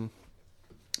else. Mm-hmm.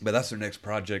 But that's their next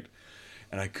project,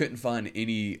 and I couldn't find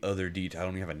any other detail. I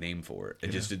don't even have a name for it. It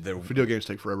just did their... Video games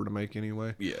take forever to make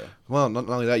anyway. Yeah. Well, not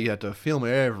only that, you have to film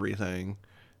everything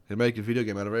and make a video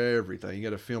game out of everything. You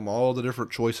got to film all the different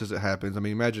choices that happens. I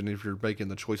mean, imagine if you're making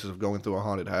the choices of going through a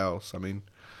haunted house. I mean...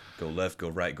 Go left, go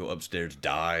right, go upstairs,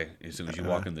 die as soon as you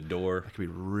walk in the door. That could be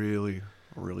really,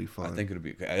 really fun. I think it'll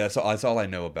be... That's all I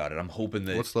know about it. I'm hoping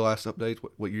that... What's the last update?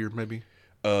 What year, maybe?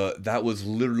 That was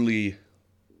literally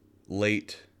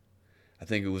late. I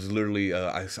think it was literally...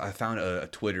 I found a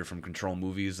Twitter from Control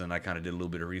Movies, and I kind of did a little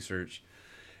bit of research.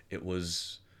 It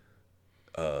was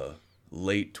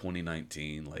late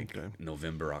 2019,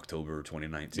 November, October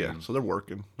 2019. Yeah, so they're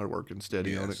working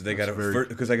steady on it. So they got to...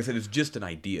 Because like I said, it's just an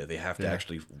idea. They have to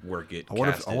actually work it, I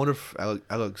wonder if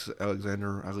Alex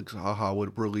Aha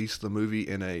would release the movie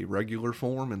in a regular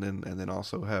form and then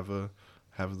also have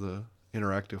the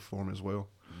interactive form as well.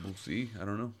 We'll see. I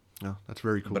don't know. Yeah, that's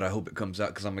very cool. But I hope it comes out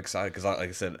because I'm excited. Because, like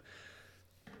I said,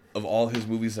 of all his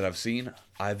movies that I've seen,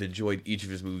 I've enjoyed each of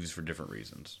his movies for different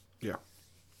reasons. Yeah.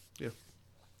 Yeah.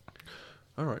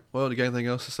 All right. Well, do you got anything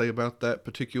else to say about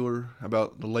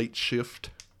about the Late Shift?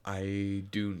 I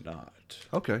do not.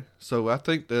 Okay. So I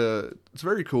think it's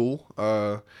very cool.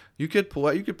 You could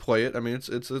play it. I mean,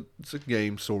 it's a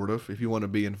game sort of if you want to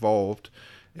be involved.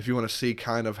 If you want to see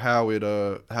kind of how it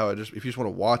just, if you just want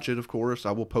to watch it, of course,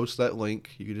 I will post that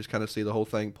link. You can just kind of see the whole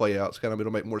thing play out.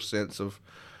 It'll make more sense of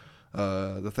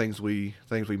the things we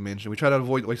mentioned. We try to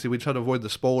avoid the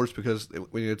spoilers because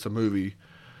it's a movie.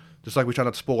 Just like we try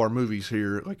not to spoil our movies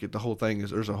here, the whole thing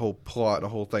there's a whole plot, a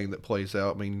whole thing that plays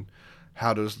out. I mean,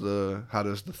 how does the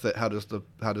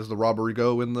robbery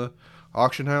go in the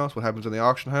auction house? What happens in the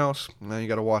auction house? Now you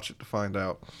got to watch it to find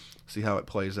out, see how it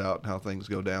plays out, and how things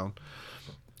go down.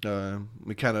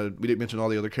 We didn't mention all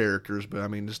the other characters, but I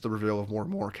mean, just the reveal of more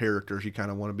and more characters. You kind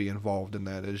of want to be involved in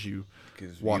that as you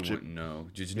watch it. No,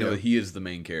 just know that he is the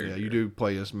main character. Yeah, you do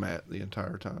play as Matt the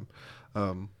entire time.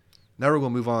 Now we're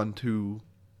going to move on to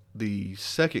the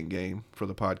second game for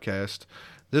the podcast.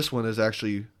 This one is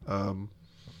actually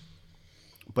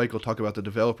Blake will talk about the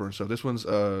developer and stuff. This one's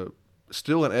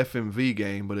still an FMV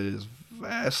game, but it is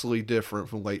vastly different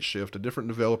from Late Shift. A different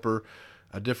developer,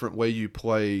 a different way you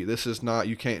play. This is not,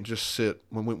 you can't just sit.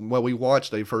 We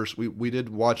watched we did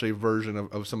watch a version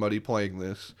of somebody playing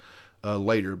this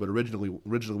later, but originally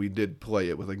we did play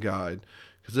it with a guide,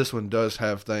 because this one does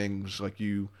have things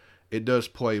it does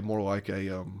play more like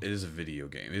a... it is a video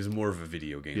game. It is more of a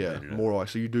video game. Yeah, more like...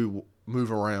 So you do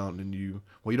move around, and you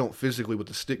don't physically with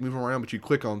the stick move around, but you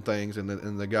click on things, and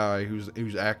the guy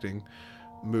who's acting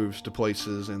moves to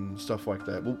places and stuff like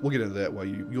that. We'll get into that while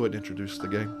you go ahead and introduce the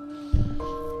game.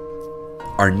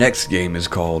 Our next game is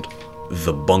called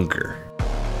The Bunker.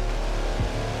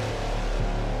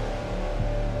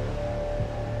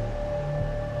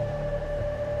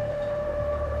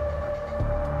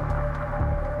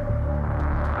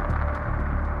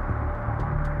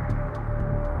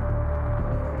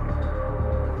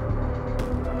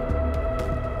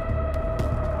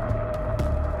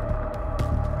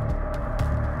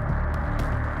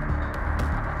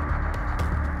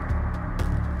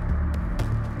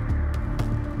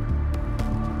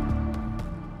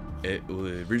 It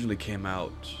originally came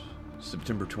out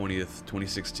September 20th,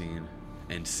 2016,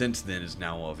 and since then is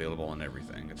now available on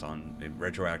everything. It's on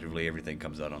retroactively. Everything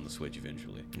comes out on the Switch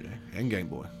eventually. Yeah, and Game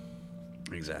Boy.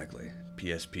 Exactly.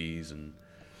 PSPs and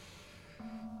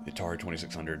Atari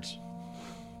 2600s.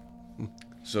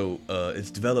 So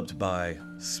it's developed by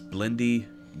Splendy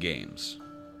Games.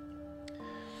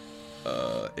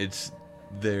 It's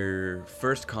their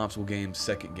first console game,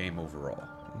 second game overall.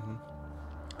 Mm-hmm.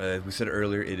 As we said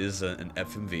earlier, it is an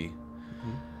FMV.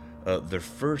 Mm-hmm. Their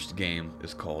first game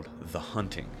is called The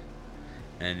Hunting,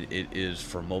 and it is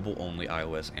for mobile only,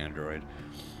 iOS, Android,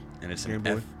 and it's Game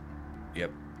Boy.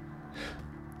 Yep.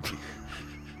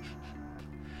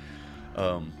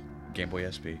 Game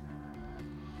Boy SP.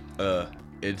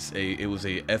 It was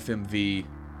a FMV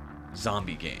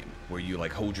zombie game where you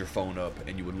like hold your phone up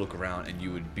and you would look around and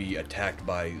you would be attacked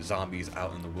by zombies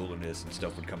out in the wilderness and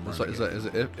stuff would come running. Is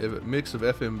it a mix of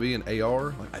FMV and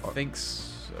AR? I think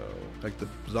so. Like the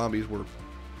zombies were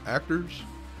actors.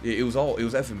 It was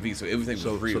FMV, so everything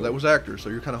was real. So that was actors. So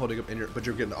you're kind of holding up, but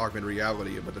you're getting augmented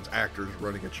reality, but it's actors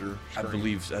running at your screen. I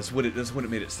believe that's what it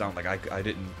made it sound like. I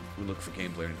didn't look for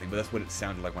gameplay or anything, but that's what it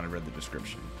sounded like when I read the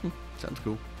description. Sounds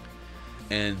cool.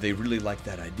 And they really liked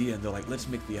that idea, and they're like, let's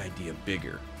make the idea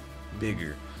bigger.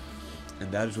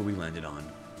 And that is what we landed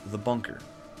on, the bunker.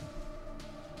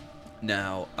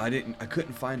 Now, I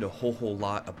couldn't find a whole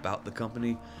lot about the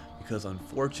company, because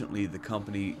unfortunately the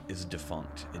company is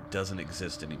defunct. It doesn't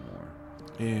exist anymore.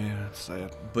 Yeah, that's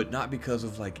sad. But not because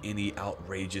of like any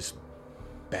outrageous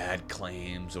bad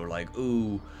claims or like,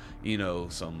 ooh, you know,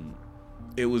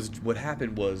 what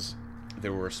happened was they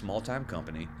were a small time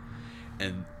company,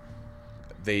 and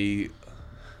I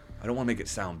don't want to make it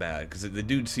sound bad, because the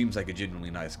dude seems like a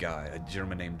genuinely nice guy, a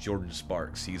gentleman named Jordan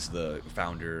Sparks. He's the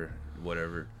founder,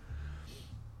 whatever.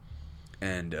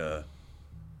 And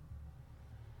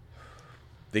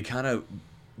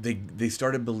they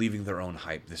started believing their own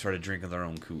hype. They started drinking their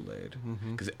own Kool-Aid,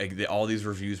 because all these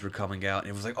reviews were coming out, and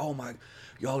it was like, oh my,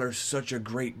 y'all are such a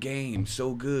great game,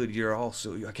 so good. You're all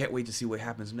I can't wait to see what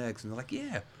happens next. And they're like,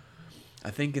 yeah. I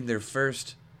think in their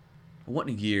first,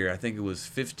 wasn't a year, I think it was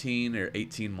 15 or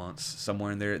 18 months,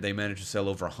 somewhere in there, they managed to sell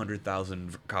over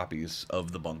 100,000 copies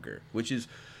of The Bunker, which is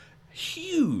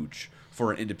huge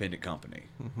for an independent company.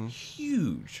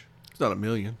 Huge. It's not a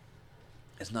million.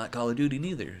 It's not Call of Duty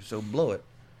neither, so blow it.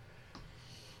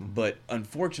 But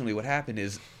unfortunately, what happened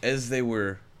is, as they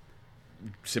were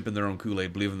sipping their own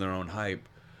Kool-Aid, believing their own hype,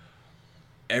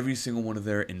 every single one of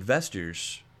their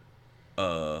investors,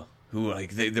 who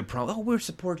like they're probably, oh, we'll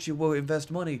support you, we'll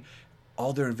invest money.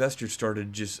 All their investors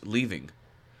started just leaving,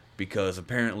 because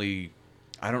apparently,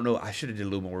 I don't know, I should have did a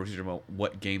little more research about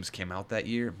what games came out that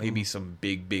year. Maybe some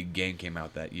big game came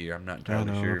out that year. I'm not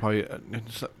entirely sure. Probably,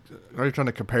 are you trying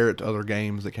to compare it to other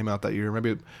games that came out that year?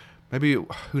 Maybe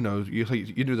who knows? You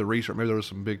do the research. Maybe there was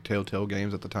some big Telltale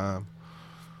games at the time.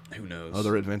 Who knows?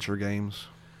 Other adventure games.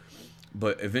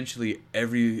 But eventually,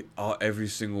 every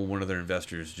single one of their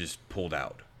investors just pulled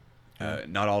out.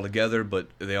 Not all together, but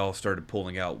they all started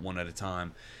pulling out one at a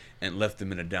time, and left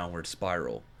them in a downward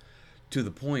spiral. To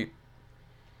the point,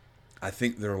 I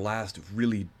think their last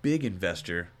really big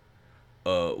investor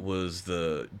was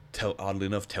oddly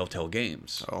enough, Telltale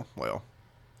Games. Oh, well.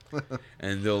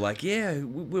 And they're like, yeah,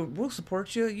 we'll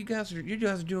support you. You guys are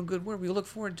doing good work. We look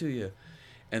forward to you.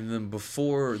 And then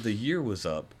before the year was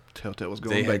up, Telltale was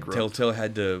going bankrupt. Telltale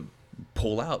had to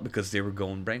pull out because they were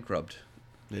going bankrupt.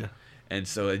 Yeah. And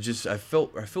so I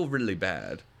feel really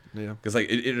bad. Yeah. Because like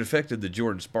it affected the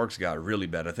Jordan Sparks guy really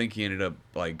bad. I think he ended up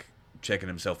like checking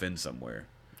himself in somewhere.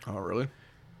 Oh, really?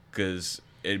 Because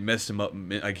it messed him up.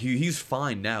 Like he's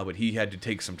fine now, but he had to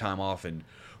take some time off and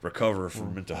recover for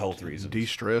mental health reasons.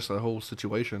 De-stress the whole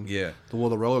situation. Yeah. The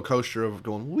roller coaster of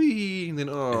going wee and then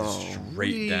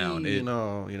straight down. It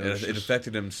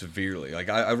affected him severely. Like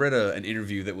I read an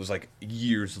interview that was like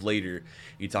years later.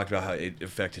 He talked about how it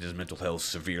affected his mental health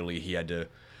severely. He had to.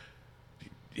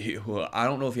 I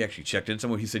don't know if he actually checked in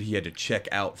somewhere. He said he had to check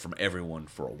out from everyone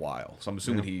for a while. So I'm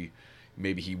assuming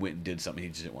maybe he went and did something he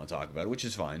just didn't want to talk about, which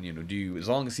is fine. You know, as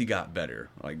long as he got better.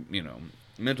 Like, you know,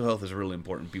 mental health is really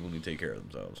important. People need to take care of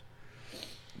themselves.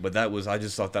 But I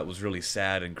just thought that was really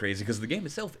sad and crazy, because the game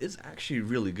itself is actually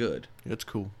really good. It's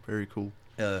cool. Very cool.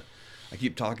 I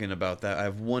keep talking about that. I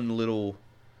have one little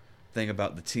thing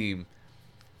about the team.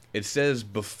 It says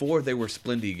before they were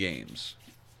Splendy Games,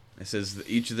 it says that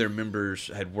each of their members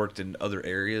had worked in other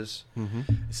areas. Mm-hmm.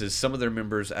 It says some of their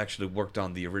members actually worked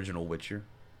on the original Witcher.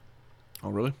 Oh,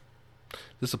 really? Is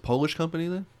this a Polish company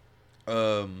then?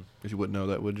 Because you wouldn't know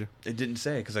that, would you? It didn't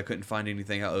say, because I couldn't find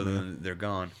anything out other than they're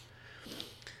gone.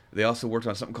 They also worked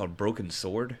on something called Broken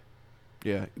Sword.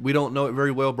 Yeah, we don't know it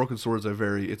very well. Broken Sword is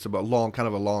it's about kind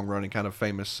of a long running, kind of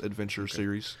famous adventure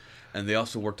series. And they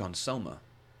also worked on Soma.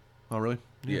 Oh, really?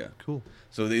 Yeah. Cool.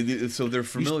 So they're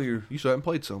familiar. You still haven't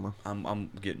played Soma.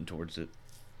 I'm getting towards it.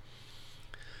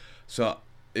 So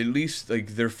at least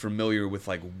like they're familiar with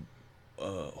like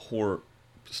horror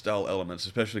style elements,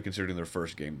 especially considering their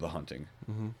first game, The Hunting.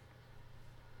 Mm-hmm.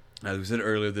 As we said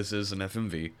earlier, this is an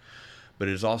FMV, but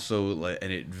it is also like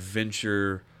an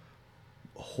adventure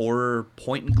horror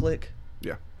point and click.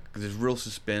 Yeah, because there's real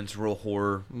suspense, real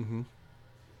horror. Mm-hmm.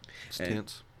 It's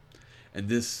tense. And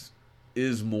this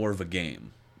is more of a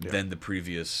game than the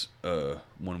previous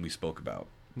one we spoke about.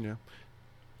 Yeah.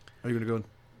 Are you going to go?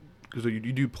 Because you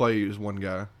do play as one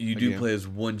guy. You do play as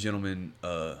one gentleman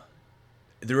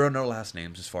There are no last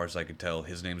names as far as I could tell.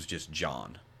 His name's just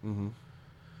John. Mm-hmm.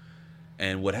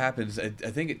 And what happens? I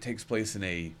think it takes place in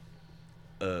an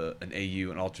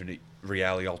AU, an alternate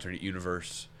reality, alternate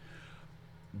universe.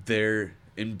 They're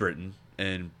in Britain,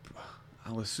 and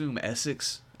I'll assume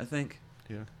Essex. I think.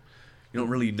 Yeah. You don't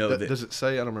really know that. Does it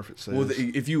say? I don't remember if it says. Well,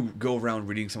 if you go around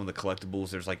reading some of the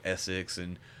collectibles, there's like Essex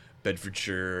and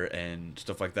Bedfordshire and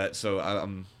stuff like that. So I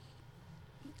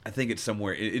think it's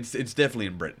somewhere. It's definitely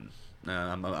in Britain.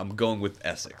 I'm going with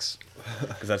Essex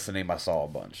because that's the name I saw a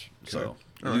bunch. So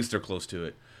Okay. at least they're close to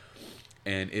it.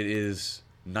 And it is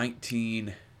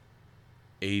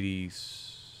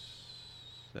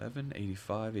 1987,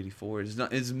 85, 84.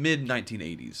 It's mid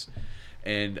 1980s,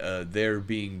 and they're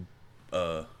being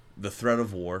the threat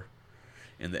of war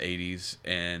in the 80s,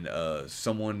 and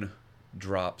someone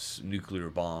drops nuclear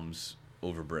bombs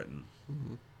over Britain.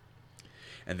 Mm-hmm.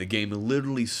 And the game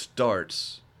literally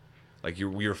starts, like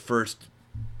your first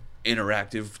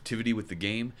interactivity with the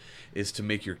game is to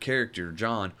make your character,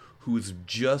 John, who's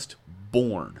just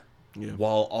born,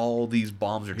 while all these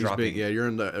bombs are dropping. You're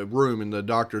in the room, and the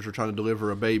doctors are trying to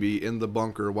deliver a baby in the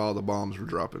bunker while the bombs are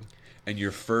dropping. And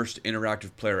your first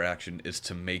interactive player action is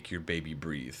to make your baby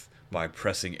breathe by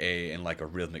pressing A in like a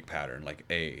rhythmic pattern, like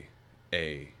A,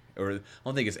 or I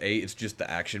don't think it's A. It's just the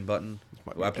action button.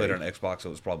 Well, I played it on Xbox, so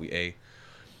it was probably A.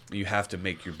 You have to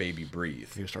make your baby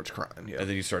breathe. He starts crying, yeah. And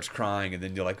then he starts crying, and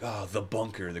then you're like, oh, the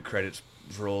bunker. The credits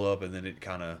roll up, and then it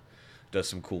kind of does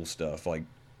some cool stuff. Like,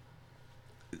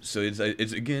 so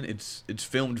it's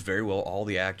filmed very well. All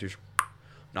the actors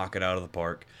knock it out of the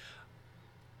park.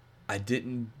 I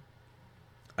didn't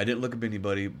look up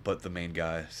anybody but the main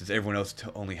guy, since everyone else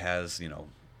only has,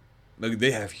 like,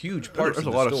 they have huge parts. There's in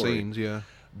a the lot story, of scenes, yeah.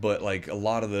 But like a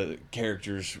lot of the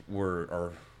characters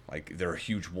are like they're a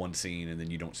huge one scene, and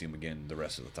then you don't see them again the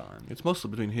rest of the time. It's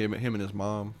mostly between him and his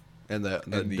mom and that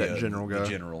general guy. The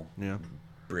general, yeah.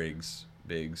 Biggs,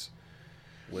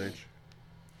 Wedge.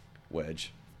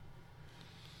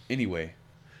 Anyway,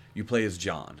 you play as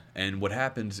John, and what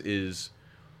happens is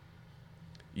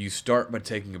you start by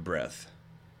taking a breath.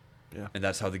 Yeah. And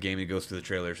that's how the game goes through the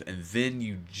trailers. And then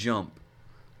you jump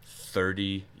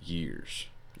 30 years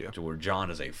to where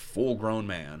John is a full-grown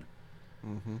man.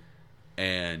 Mm-hmm.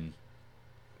 And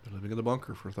been living in the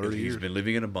bunker for 30 years. He's been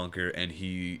living in a bunker, and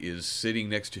he is sitting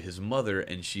next to his mother,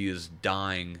 and she is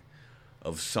dying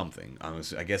of something.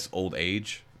 I guess old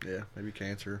age. Yeah, maybe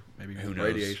cancer, maybe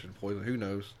radiation poison. Who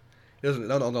knows? It doesn't.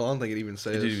 I don't think it even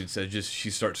says. It didn't even say. Just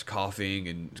she starts coughing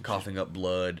and coughing up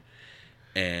blood.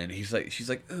 And she's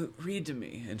like, oh, read to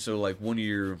me. And so, like, one of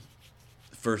your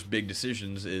first big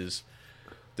decisions is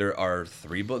there are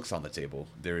 3 books on the table.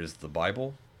 There is the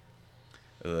Bible,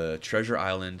 the Treasure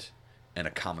Island, and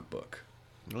a comic book.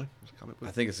 Really? It's a comic book?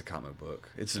 I think it's a comic book.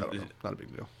 Not a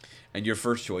big deal. And your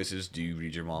first choice is, do you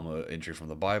read your mama entry from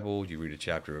the Bible? Do you read a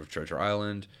chapter of Treasure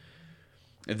Island?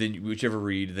 And then whichever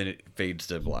read, then it fades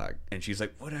to black. And she's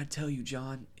like, what did I tell you,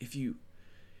 John? If you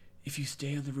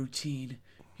stay on the routine,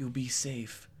 you'll be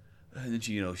safe. And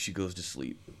then she goes to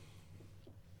sleep.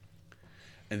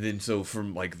 And then so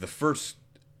from like the first,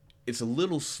 it's a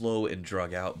little slow and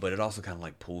drug out, but it also kind of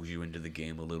like pulls you into the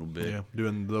game a little bit. Yeah,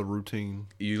 doing the routine.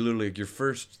 You literally, like, your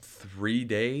first 3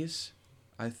 days,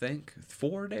 I think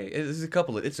 4 days. It's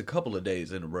a couple of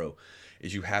days in a row.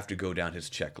 Is you have to go down his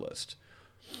checklist.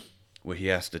 Where he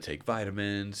has to take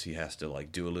vitamins, he has to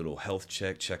like do a little health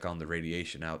check on the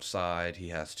radiation outside. He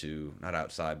has to, not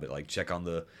outside, but like check on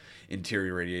the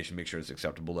interior radiation, make sure it's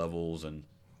acceptable levels, and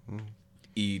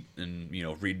eat and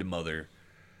read to mother.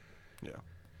 Yeah.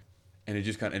 And it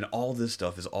just and all this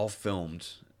stuff is all filmed.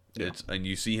 Yeah. And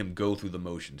you see him go through the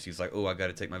motions. He's like, oh, I got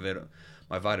to take my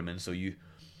vitamins. So it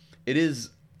is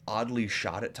oddly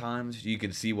shot at times. You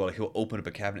can see he'll open up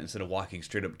a cabinet instead of walking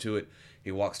straight up to it.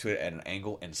 He walks to it at an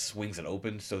angle and swings it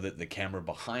open so that the camera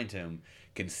behind him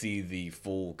can see the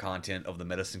full content of the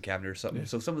medicine cabinet or something. Yeah.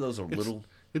 So some of those are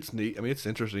It's neat. I mean, it's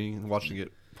interesting watching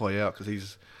it play out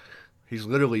because he's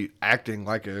literally acting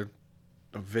like a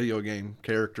video game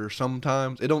character.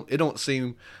 Sometimes I don't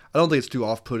think it's too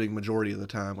off-putting majority of the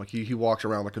time. Like he walks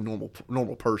around like a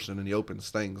normal person, and he opens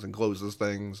things and closes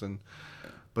things,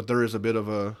 but there is a bit of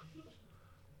a.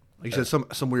 Like you said,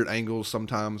 some weird angles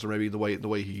sometimes, or maybe the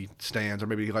way he stands, or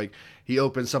maybe like he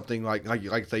opens something like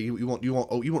you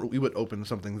would open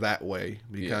something that way.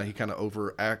 But he kind of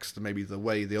overacts maybe the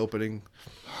way the opening.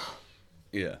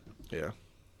 Yeah. Yeah.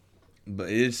 But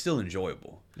it's still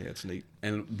enjoyable. Yeah, it's neat.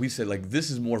 And we said like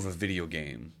this is more of a video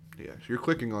game. Yeah, so you're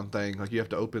clicking on things like you have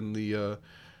to open the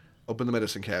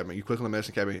medicine cabinet. You click on the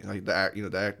medicine cabinet, like the act.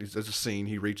 There's a scene.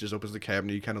 He reaches, opens the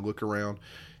cabinet. You kind of look around.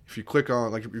 if you click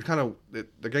on, like, you're kind of,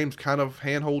 the game's kind of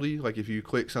handholdy. Like, if you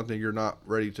click something you're not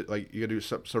ready to, like, you gotta do,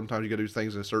 sometimes you gotta do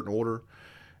things in a certain order,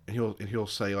 and he'll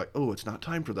say, like, oh, it's not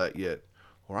time for that yet,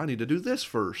 or I need to do this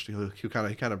first. He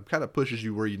kind of pushes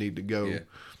you where you need to go. Yeah.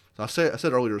 So I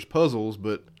said earlier it's puzzles,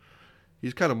 but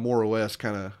he's kind of more or less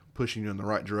kind of pushing you in the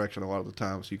right direction a lot of the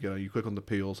time. So you click on the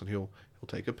pills, and he'll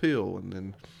take a pill, and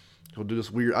then he'll do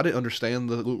this weird. I didn't understand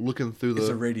the looking through the. It's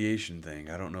a radiation thing.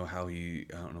 I don't know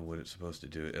what it's supposed to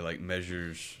do. It like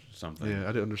measures something. Yeah, I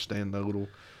didn't understand that little.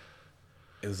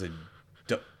 It was a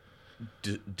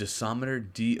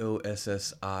dosimeter,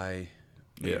 DOSSI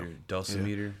meter,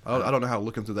 dosimeter. Yeah. I don't know how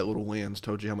looking through that little lens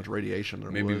told you how much radiation there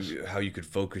was. Maybe how you could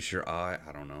focus your eye.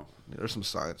 I don't know. Yeah, there's some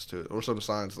science to it, or some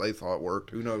science they thought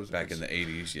worked. Who knows? Back in the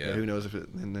 80s, yeah. Who knows if it?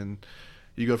 And then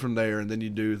you go from there, and then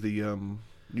you do the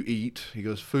you eat. He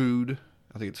goes food.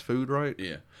 I think it's food, right?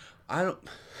 Yeah. I don't.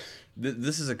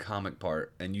 This is a comic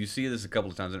part, and you see this a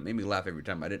couple of times, and it made me laugh every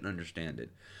time. I didn't understand it.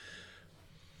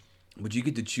 But you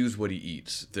get to choose what he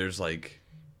eats. There's like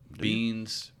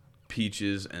beans,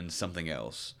 peaches, and something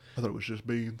else. I thought it was just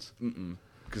beans.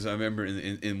 Because I remember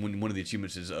in one of the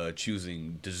achievements is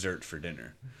choosing dessert for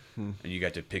dinner, and you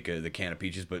got to pick the can of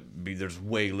peaches, but there's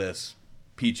way less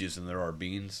peaches than there are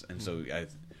beans, and so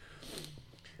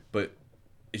but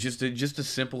it's just a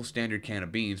simple standard can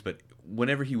of beans. But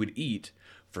whenever he would eat,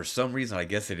 for some reason, I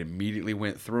guess it immediately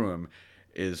went through him.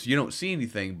 Is you don't see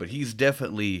anything, but he's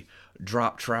definitely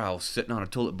dropped trowel sitting on a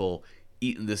toilet bowl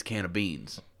eating this can of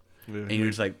beans, and you're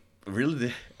just like,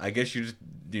 really? I guess you're just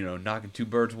knocking two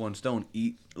birds with one stone.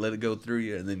 Eat, let it go through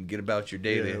you, and then get about your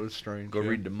day. Yeah, it was strange. Go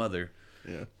read to mother.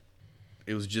 Yeah,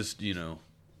 it was just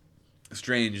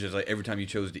strange. As like every time you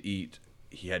chose to eat,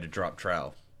 he had to drop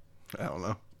trowel. I don't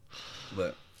know,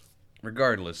 but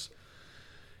regardless,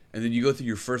 and then you go through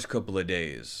your first couple of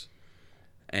days,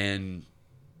 and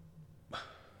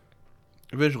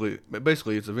basically,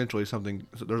 it's eventually something.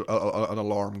 There's an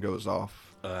alarm goes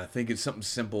off. I think it's something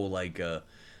simple like the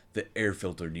air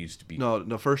filter needs to be. No,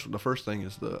 the first thing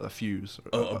is a fuse.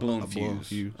 A blown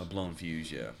fuse. A blown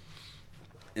fuse, yeah.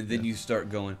 And then you start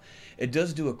going. It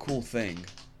does do a cool thing.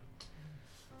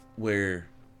 Where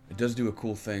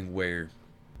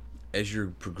as you're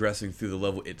progressing through the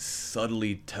level, it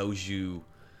subtly tells you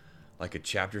like a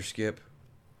chapter skip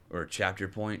or a chapter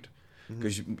point.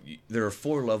 Because there are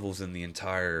 4 levels in the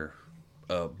entire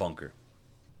bunker,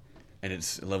 and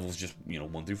it's levels just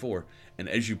 1 through 4. And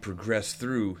as you progress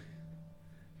through,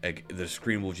 like, the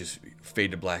screen will just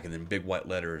fade to black, and then big white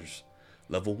letters,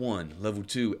 level 1, level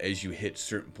 2, as you hit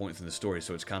certain points in the story.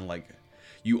 So it's kind of like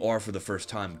you are for the first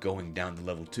time going down to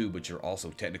level 2, but you're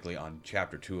also technically on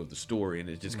chapter 2 of the story, and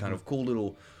it's just kind of cool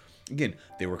little. Again,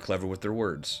 they were clever with their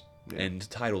words and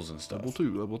titles and stuff. Level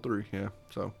 2, level 3, yeah.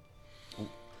 So.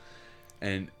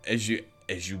 And as you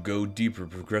go deeper,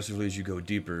 progressively as you go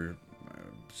deeper,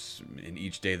 in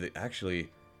each day that actually...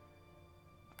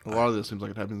 A lot of this seems like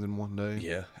it happens in one day.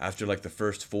 Yeah. After like the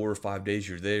first 4 or 5 days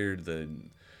you're there,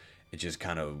 it just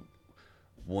kind of...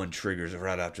 One triggers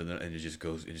right after and it just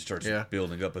goes... It starts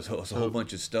building up. It's a whole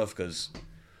bunch of stuff, because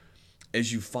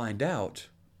as you find out,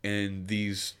 in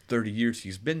these 30 years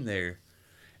he's been there,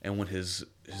 and when his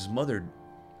mother...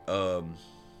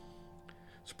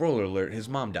 Spoiler alert, his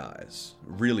mom dies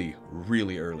really,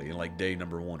 really early, in like day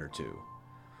number 1 or 2.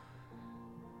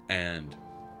 And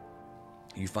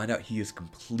you find out he is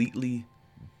completely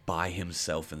by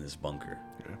himself in this bunker.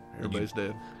 Yeah, everybody's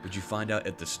dead. But you find out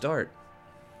at the start,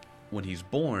 when he's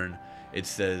born, it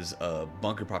says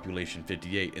bunker population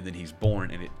 58, and then he's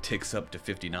born and it ticks up to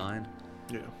 59.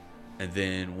 Yeah. And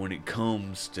then when it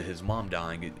comes to his mom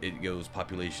dying, it goes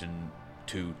population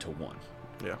 2 to 1.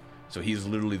 Yeah. So he's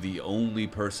literally the only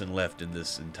person left in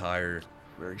this entire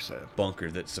very sad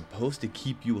bunker that's supposed to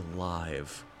keep you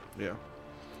alive. Yeah.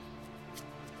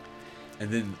 And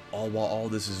then while all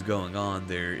this is going on,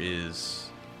 there is...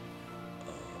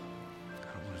 I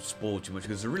don't want to spoil too much,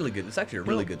 because it's really good. It's actually a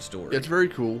really good story. It's very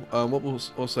cool. What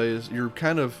we'll say is you're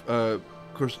kind of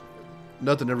course,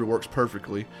 nothing ever works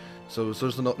perfectly. So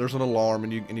there's an alarm,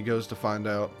 and he goes to find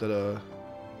out that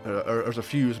there's a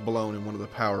fuse blown in one of the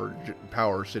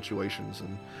power situations,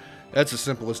 and that's as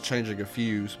simple as changing a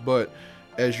fuse. But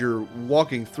as you're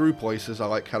walking through places, I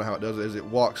like kind of how it does it. As it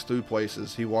walks through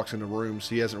places, he walks into rooms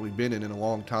he hasn't really been in a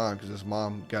long time, because his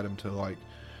mom got him to like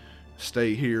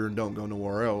stay here and don't go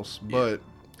nowhere else. Yeah. But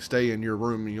stay in your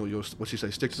room, and you'll what's she say?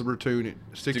 Stick to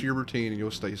your routine, and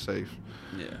you'll stay safe.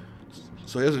 Yeah.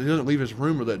 So he doesn't leave his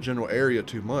room or that general area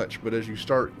too much, but as you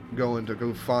start going to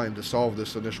to solve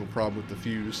this initial problem with the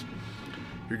fuse,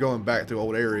 you're going back through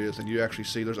old areas, and you actually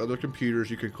see there's other computers.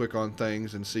 You can click on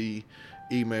things and see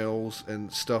emails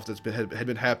and stuff that's had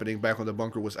been happening back when the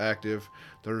bunker was active.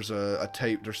 There's a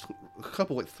tape. There's a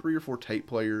couple, like 3 or 4 tape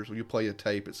players where you play a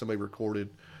tape that somebody recorded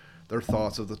their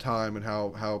thoughts of the time and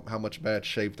how much bad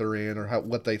shape they're in, or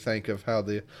what they think of how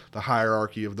the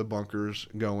hierarchy of the bunker's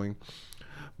going.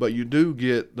 But you do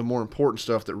get the more important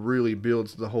stuff that really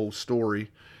builds the whole story.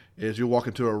 Is you'll walk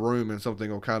into a room and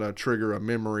something will kind of trigger a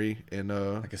memory in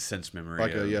like a sense memory,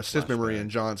 like a sense memory in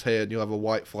John's head. And you'll have a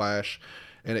white flash,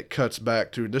 and it cuts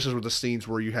back to, this is where the scenes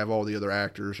where you have all the other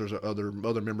actors. There's other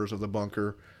members of the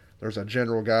bunker. There's a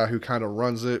general guy who kind of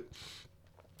runs it.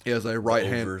 He has a right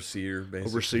hand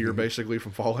overseer basically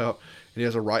from Fallout, and he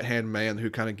has a right hand man who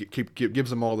kind of gives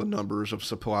them all the numbers of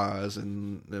supplies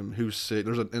and who's sick.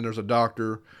 There's a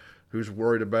doctor who's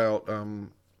worried about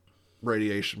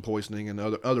radiation poisoning and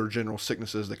other general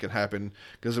sicknesses that can happen,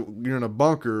 because you're in a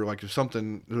bunker. Like if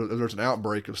there's an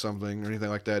outbreak of something or anything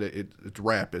like that, it's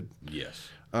rapid. Yes.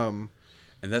 And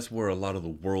that's where a lot of the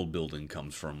world building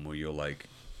comes from, where you're like,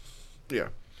 yeah,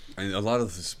 and a lot of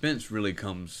the suspense really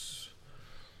comes.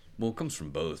 Well, it comes from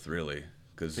both, really,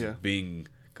 because being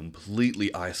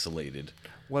completely isolated,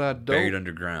 buried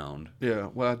underground. Yeah,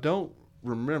 what I don't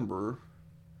remember,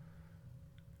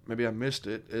 maybe I missed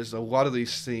it, is a lot of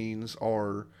these scenes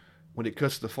are, when it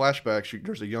cuts to the flashbacks,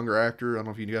 there's a younger actor. I don't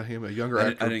know if you got him,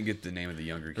 actor. I didn't get the name of the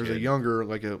younger kid. There's a younger,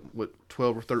 like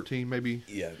 12 or 13 maybe?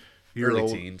 Yeah. Early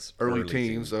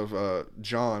teens of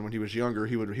John. When he was younger,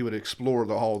 he would explore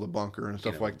all the bunker and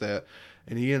stuff like that.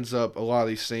 And he ends up, a lot of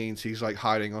these scenes, he's like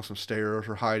hiding on some stairs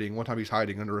or hiding. One time he's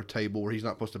hiding under a table where he's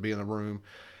not supposed to be in the room.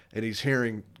 And he's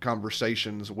hearing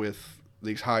conversations with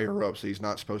these higher ups that he's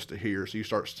not supposed to hear. So you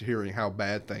start hearing how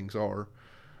bad things are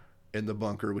in the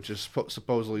bunker, which is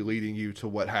supposedly leading you to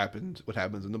what happens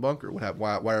in the bunker,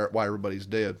 why everybody's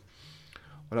dead.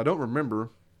 What I don't remember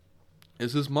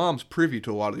is his mom's privy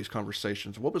to a lot of these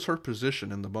conversations. What was her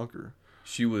position in the bunker?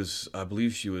 I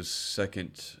believe she was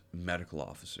second medical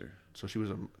officer. So she was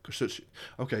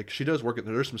she does work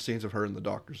there's some scenes of her in the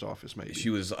doctor's office, maybe. She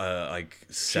was like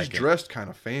second. She's dressed kind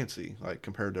of fancy, like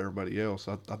compared to everybody else.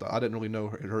 I didn't really know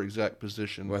her exact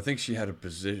position. Well, I think she had a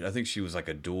position. I think she was like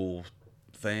a dual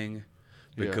thing,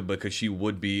 because she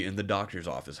would be in the doctor's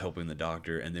office helping the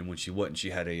doctor, and then when she wasn't, she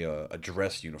had a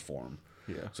dress uniform.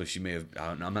 Yeah. So she may have.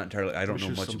 I'm not entirely. I don't know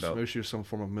much about. Maybe she was some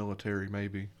form of military.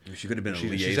 Maybe she could have been a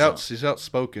liaison. She's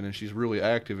outspoken, and she's really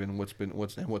active in what's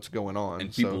going on.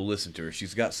 And people listen to her.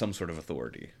 She's got some sort of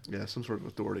authority. Yeah, some sort of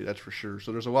authority. That's for sure.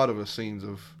 So there's a lot of scenes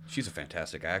of. She's a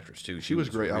fantastic actress too. She was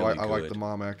great. Really I like the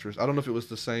mom actress. I don't know if it was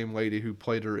the same lady who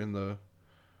played her in the.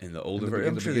 In the older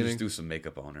version, I'm sure they just do some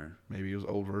makeup on her. Maybe it was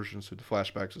old version, so the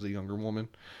flashbacks as a younger woman.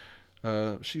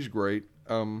 She's great.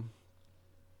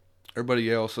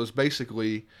 Everybody else. So it's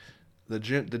basically. The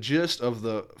gist of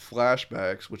the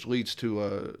flashbacks, which leads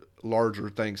to larger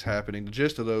things happening. The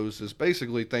gist of those is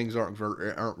basically things aren't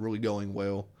really going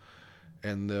well,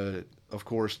 and of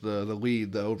course the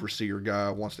lead, the overseer guy,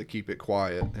 wants to keep it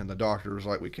quiet, and the doctor is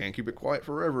like, we can't keep it quiet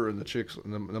forever, and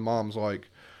the mom's like,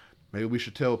 maybe we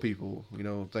should tell people,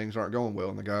 things aren't going well,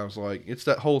 and the guy was like, it's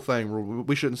that whole thing where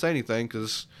we shouldn't say anything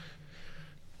because.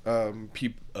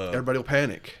 Everybody will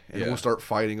panic and we'll start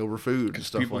fighting over food and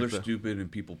stuff like that. People are stupid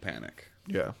and people panic.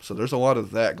 Yeah, so there's a lot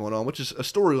of that going on, which is a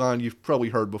storyline you've probably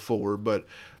heard before, but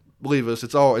believe us,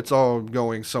 it's all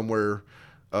going somewhere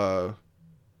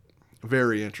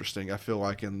very interesting. I feel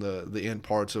like in the end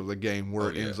parts of the game where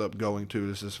it ends up going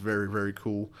to is just very, very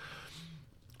cool.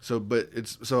 So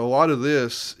a lot of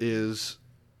this is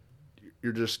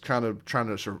you're just kind of trying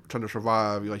to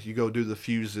survive. Like you go do the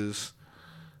fuses.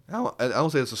 I don't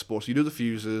say it's a spoil. So you do the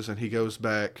fuses, and he goes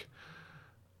back,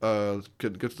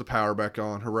 gets the power back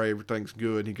on. Hooray, everything's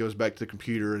good. He goes back to the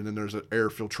computer, and then there's an air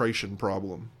filtration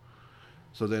problem.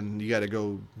 So then you got to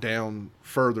go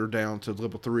further down to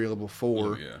level 3, level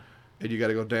 4. And you got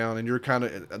to go down, and you're kind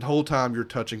of, the whole time you're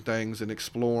touching things and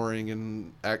exploring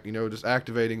and, just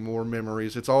activating more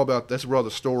memories. It's all about, that's where all the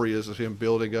story is of him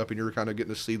building up, and you're kind of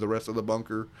getting to see the rest of the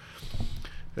bunker.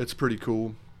 It's pretty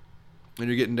cool. And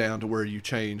you're getting down to where you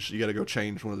got to go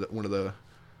change one of the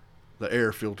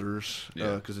air filters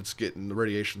because it's getting, the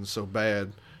radiation's so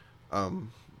bad.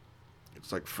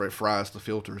 It's like fries the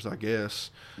filters, I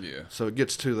guess. Yeah. So it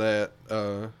gets to that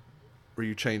where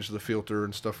you change the filter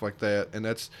and stuff like that, and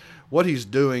that's what he's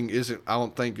doing. I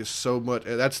don't think is so much.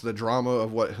 That's the drama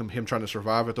of what him trying to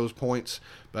survive at those points.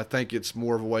 But I think it's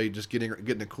more of a way just getting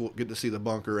to see the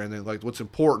bunker, and then like what's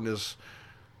important is.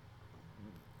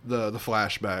 The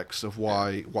flashbacks of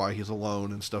why he's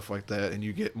alone and stuff like that, and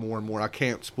you get more and more. I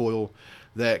can't spoil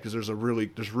that because there's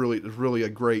really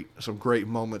some great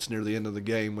moments near the end of the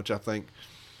game, which I think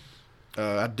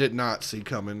I did not see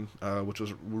coming, which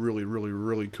was really, really,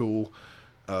 really cool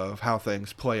of how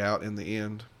things play out in the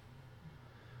end.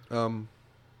 One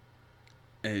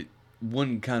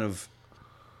kind of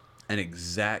the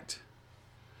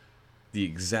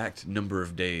exact number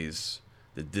of days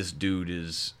that this dude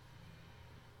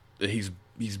he's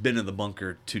been in the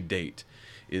bunker to date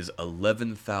is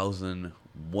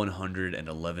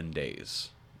 11,111 days.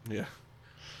 Yeah.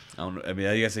 I mean,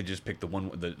 I guess they just picked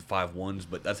the 5 ones,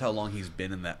 but that's how long he's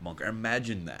been in that bunker.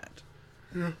 Imagine that.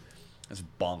 Yeah. That's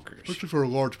bonkers. Especially for a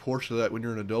large portion of that when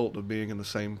you're an adult, of being in the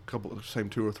same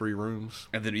 2 or 3 rooms.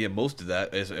 And then most of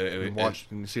that is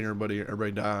and seeing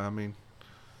everybody die. I mean,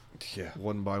 yeah,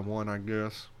 one by one, I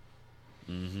guess.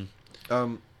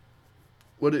 Mm-hmm.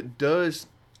 What it does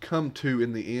come to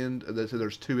in the end,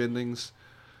 there's 2 endings.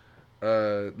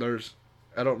 I don't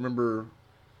remember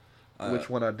which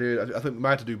one I did. I think we might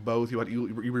have to do both. You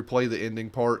replay the ending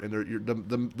part, and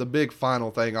the big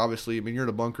final thing. Obviously, I mean, you're in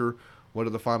a bunker. What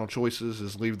are the final choices?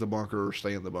 Is leave the bunker or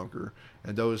stay in the bunker,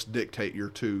 and those dictate your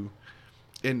 2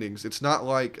 endings. It's not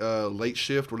like Late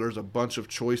Shift where there's a bunch of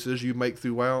choices you make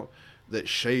throughout that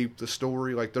shape the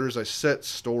story. Like, there's a set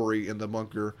story in the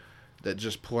bunker that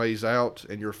just plays out,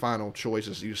 and your final choice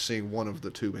is you seeing one of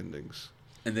the 2 endings.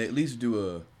 And they at least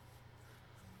do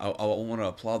I want to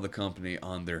applaud the company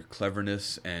on their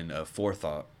cleverness and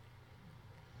forethought.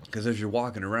 Because as you're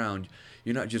walking around,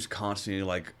 you're not just constantly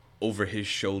like over his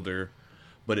shoulder,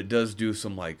 but it does do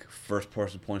some like first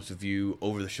person points of view,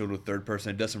 over the shoulder, third person.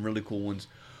 It does some really cool ones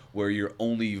where your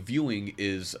only viewing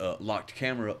is locked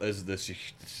camera as the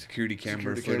security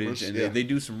camera footage, cameras, and they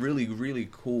do some really, really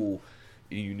cool,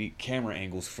 unique camera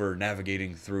angles for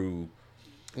navigating through.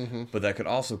 Mm-hmm. But that could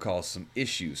also cause some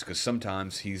issues because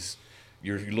sometimes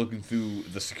you're looking through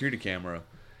the security camera,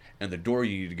 and the door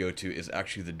you need to go to is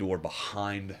actually the door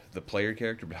behind the player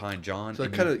character, behind John. So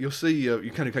you'll see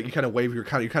you kind of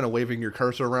waving your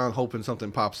cursor around, hoping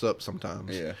something pops up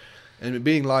sometimes. Yeah. And it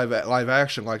being live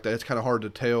action like that, it's kind of hard to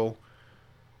tell.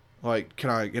 Like, can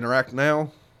I interact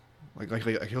now? Like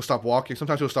he'll stop walking.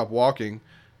 Sometimes he'll stop walking,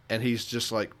 and he's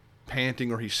just like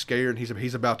panting or he's scared. And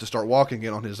he's about to start walking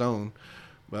again on his own.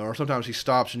 Or sometimes he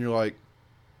stops, and you're like,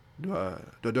 do I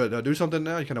do something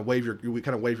now? You kind of wave your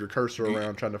cursor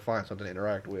around, trying to find something to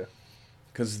interact with.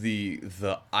 Because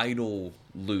the idle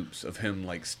loops of him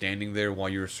like standing there while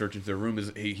you're searching through the room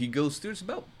he goes through. It's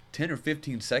about 10 or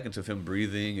 15 seconds of him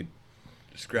breathing and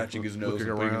scratching his nose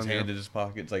and putting his hand in his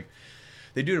pocket. It's like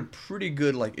they do a pretty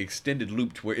good like extended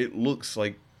loop to where it looks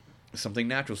like something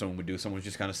natural someone would do. Someone's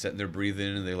just kind of sitting there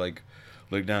breathing, and they like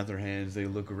look down at their hands. They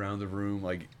look around the room.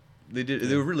 Like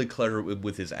they were really clever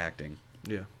with his acting.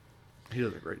 Yeah. He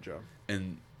does a great job.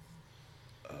 And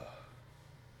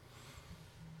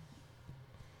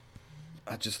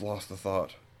I just lost the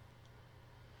thought.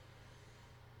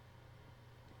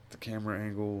 The camera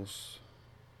angles,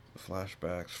 the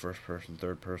flashbacks, first person,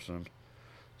 third person,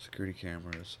 security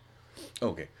cameras.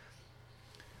 Okay.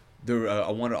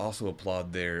 I want to also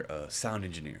applaud their sound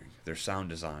engineering, their sound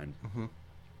design. Mm-hmm.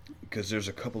 Because there's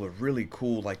a couple of really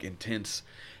cool, like, intense,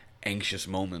 anxious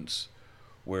moments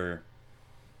where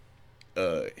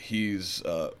he's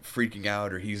freaking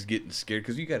out or he's getting scared,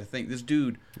 because you got to think this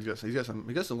dude he got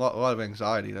a lot of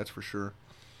anxiety, that's for sure.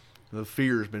 The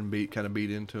fear's been beat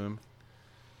into him,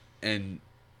 and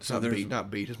so not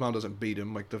beat. His mom doesn't beat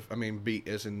him beat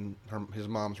as in his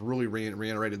mom's really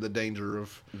reiterated the danger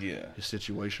of his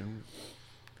situation.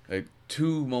 Like,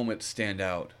 2 moments stand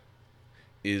out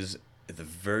is at the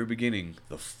very beginning,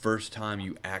 the first time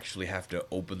you actually have to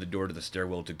open the door to the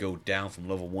stairwell to go down from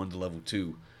level 1 to level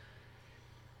 2.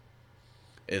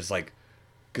 Is like,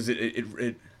 because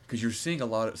because you're seeing a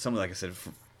lot of something, like I said,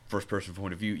 first person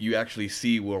point of view. You actually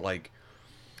see where like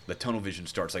the tunnel vision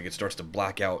starts, like it starts to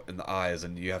black out in the eyes,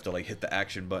 and you have to like hit the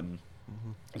action button.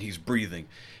 Mm-hmm. And he's breathing,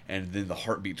 and then the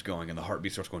heartbeat's going, and the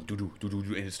heartbeat starts going doo doo doo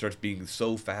doo, and it starts being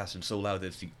so fast and so loud that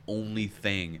it's the only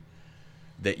thing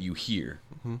that you hear.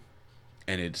 Mm-hmm.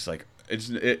 And it's like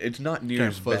it's not near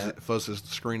as bad. Fuzzes the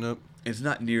screen up. It's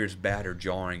not near as bad or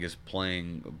jarring as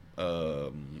playing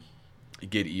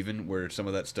Get Even, where some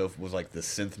of that stuff was like the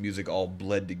synth music all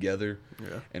bled together,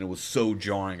 and it was so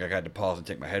jarring I had to pause and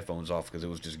take my headphones off because it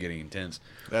was just getting intense.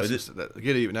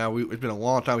 Get Even. Now it's been a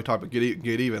long time we talked about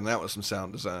Get Even. That was some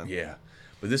sound design. Yeah,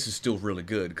 but this is still really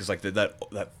good because like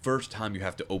that first time you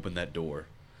have to open that door,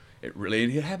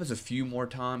 it happens a few more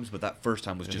times, but that first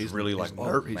time was just he's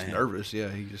nervous. Yeah,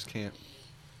 he just can't.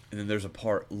 And then there's a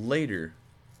part later.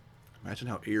 Imagine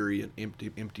how eerie an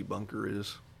empty bunker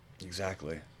is.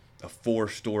 Exactly. A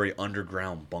 4-story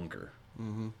underground bunker.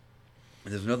 Mm-hmm.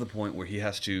 And there's another point where he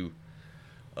has to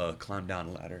climb down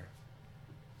a ladder.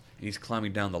 and he's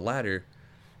climbing down the ladder,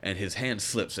 and his hand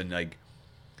slips, and like,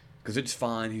 because it's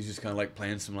fine, he's just kind of like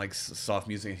playing some like soft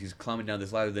music, and he's climbing down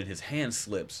this ladder, then his hand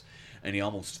slips, and he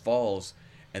almost falls,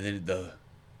 and then the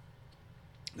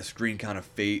screen kind of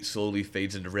slowly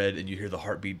fades into red, and you hear the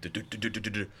heartbeat,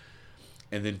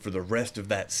 and then for the rest of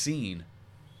that scene,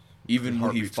 even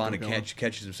when he finally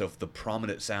catches himself, the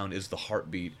prominent sound is the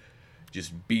heartbeat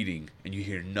just beating, and you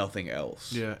hear nothing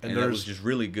else. Yeah, and that was just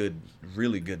really good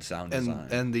sound design.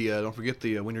 And the don't forget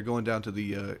the when you're going down to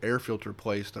the air filter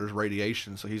place, there's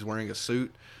radiation, so he's wearing a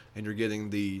suit, and you're getting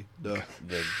the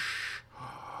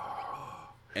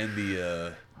and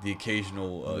the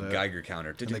occasional Geiger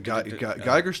counter. And the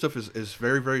Geiger stuff is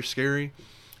very, very scary.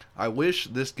 I wish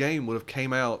this game would have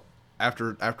came out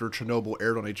after Chernobyl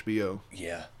aired on HBO.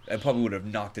 Yeah, that probably would have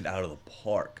knocked it out of the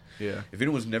park. Yeah. If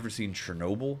anyone's never seen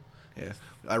Chernobyl. Yeah.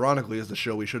 Ironically, is the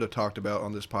show we should have talked about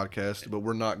on this podcast, but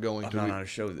we're not going to. I'm not on a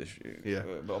show this year. Yeah.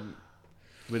 But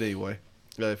anyway,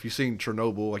 if you've seen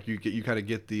Chernobyl, like you kind of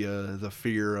get the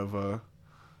fear of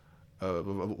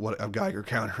what a Geiger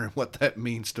counter and what that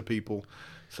means to people.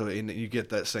 So and you get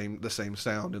the same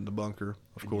sound in the bunker,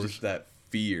 of course. Just that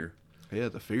fear. Yeah,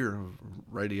 the fear of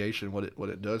radiation, what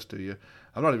it does to you.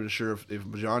 I'm not even sure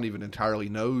if John even entirely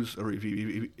knows, or if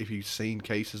he's seen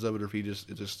cases of it, or if it's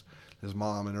just his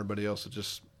mom and everybody else that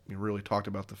just really talked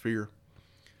about the fear.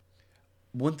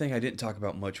 One thing I didn't talk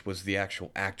about much was the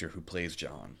actual actor who plays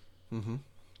John. Mm-hmm.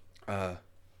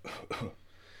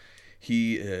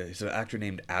 He is an actor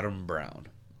named Adam Brown,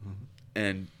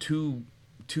 and two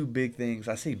big things.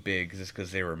 I say big just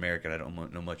because they were American. I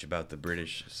don't know much about the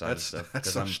British side of stuff.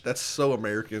 That's so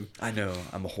American. I know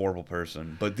I'm a horrible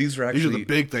person, but these are the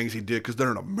big things he did because they're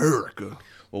in America.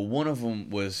 Well, one of them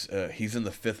was he's in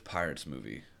the 5th Pirates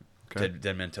movie. Okay.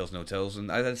 Dead Man Tells No Tales, and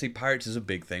I'd say Pirates is a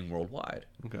big thing worldwide.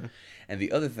 Okay. And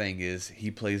the other thing is he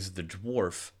plays the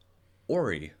dwarf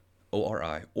Ori,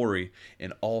 O-R-I, Ori,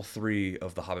 in all 3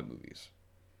 of the Hobbit movies.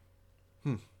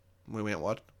 We haven't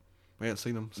watched. We haven't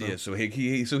seen him. So. Yeah,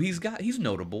 so he's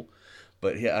notable,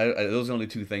 but those are the only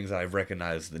 2 things I've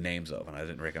recognized the names of, and I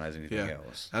didn't recognize anything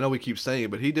else. I know we keep saying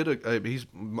it, but he did he's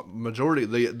majority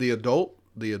the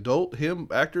adult him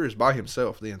actor is by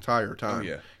himself the entire time. Oh,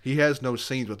 yeah. He has no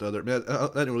scenes with other. That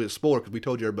didn't really a spoiler because we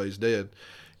told you everybody's dead.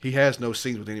 He has no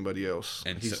scenes with anybody else.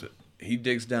 And he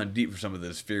digs down deep for some of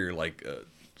this fear, like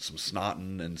some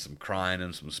snotting and some crying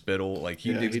and some spittle. Like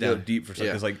he digs down deep for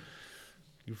something. It's like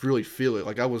you really feel it.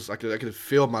 Like I could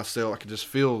feel myself. I could just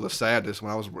feel the sadness when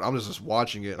I was just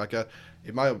watching it. Like I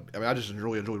just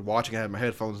really enjoyed watching. I had my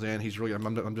headphones in.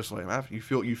 I'm just like, you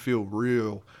feel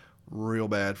real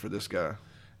bad for this guy.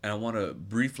 And I want to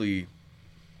briefly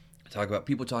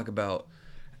people talk about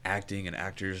acting and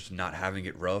actors not having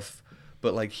it rough,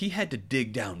 but like he had to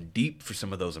dig down deep for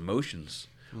some of those emotions,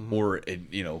 or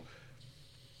in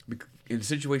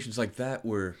situations like that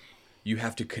where you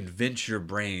have to convince your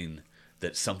brain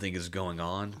that something is going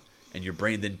on, and your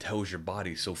brain then tells your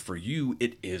body. So for you,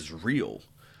 it is real.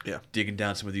 Yeah, digging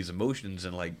down some of these emotions,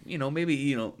 and maybe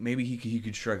he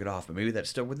could shrug it off, but maybe that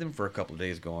stuck with him for a couple of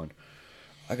days. Going,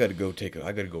 I got to go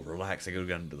relax. I got to go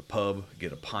down to the pub,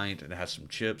 get a pint, and have some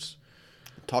chips.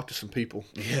 Talk to some people.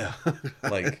 Yeah,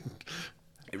 like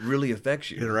it really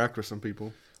affects you. Interact with some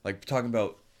people. Like talking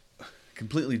about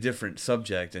completely different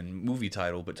subject and movie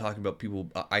title, but talking about people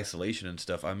isolation and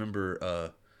stuff. I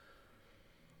remember.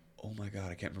 Oh my God,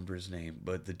 I can't remember his name,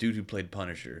 but the dude who played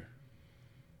Punisher.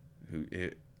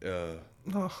 If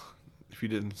you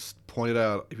didn't point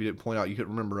out, you couldn't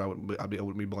remember. I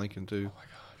wouldn't be blanking too. Oh my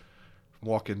God,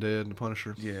 Walking Dead and the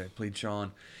Punisher. Yeah, played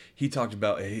Sean. He talked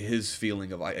about his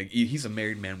feeling of he's a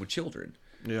married man with children.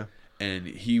 Yeah, and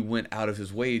he went out of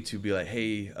his way to be like,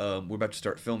 hey, we're about to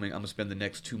start filming. I'm gonna spend the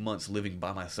next 2 months living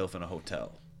by myself in a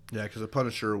hotel. Yeah, because the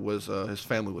Punisher was his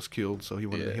family was killed, so he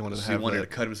wanted to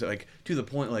cut himself, like to the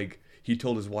point, like he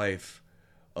told his wife,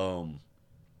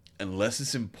 unless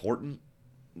it's important,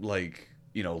 like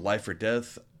life or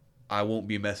death, I won't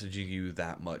be messaging you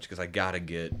that much because I gotta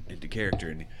get into character.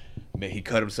 And he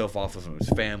cut himself off from his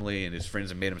family and his friends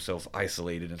and made himself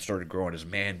isolated and started growing his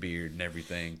man beard and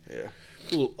everything. Yeah,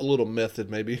 a little method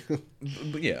maybe.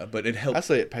 but it helped. I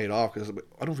say it paid off because I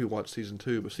don't know if you watched season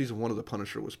 2, but season 1 of the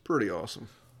Punisher was pretty awesome.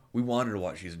 We wanted to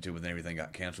watch season 2, but then everything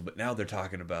got canceled. But now they're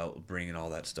talking about bringing all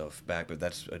that stuff back. But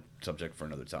that's a subject for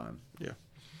another time. Yeah.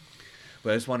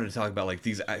 But I just wanted to talk about like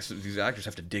these actors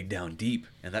have to dig down deep,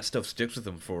 and that stuff sticks with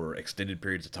them for extended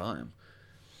periods of time.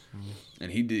 Mm-hmm.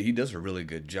 And he does a really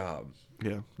good job.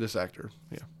 Yeah, this actor.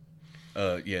 Yeah.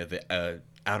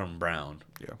 Adam Brown.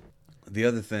 Yeah. The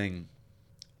other thing,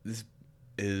 this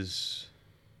is.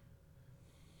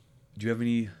 Do you have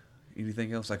any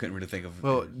Anything else? I couldn't really think of.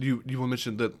 Well, you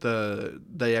mentioned that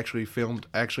they actually filmed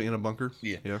in a bunker.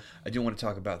 Yeah. Yeah. I do want to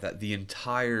talk about that. The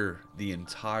entire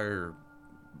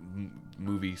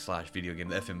movie / video game,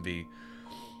 the FMV,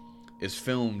 is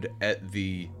filmed at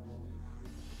the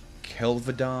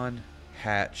Kelvedon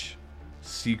Hatch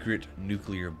secret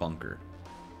nuclear bunker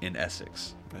in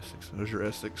Essex. Essex. There's your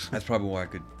Essex. That's probably why I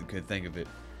could think of it.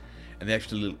 And they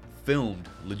actually filmed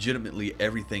legitimately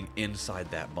everything inside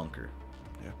that bunker.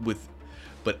 Yeah.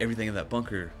 But everything in that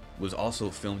bunker was also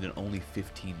filmed in only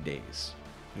 15 days.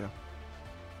 Yeah.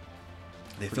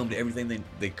 They filmed everything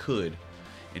they could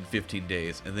in 15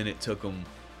 days, and then it took them,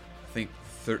 I think,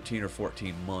 13 or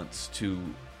 14 months to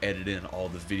edit in all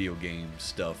the video game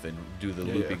stuff and do the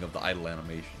looping of the idle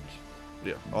animations.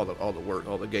 Yeah, all the work,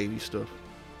 all the gamey stuff.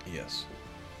 Yes.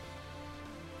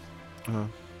 Uh-huh.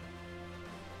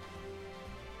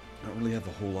 I don't really have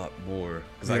a whole lot more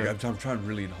because I'm trying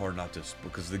really hard not to,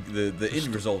 because the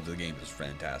end result of the game is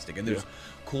fantastic, and there's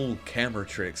cool camera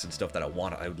tricks and stuff that I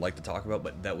would like to talk about,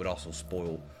 but that would also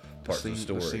spoil parts of the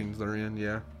story. The scenes they're in,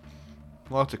 yeah.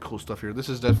 Lots of cool stuff here. This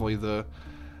is definitely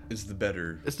It's the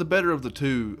better of the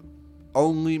two.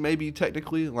 Only maybe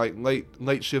technically, like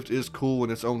late shift is cool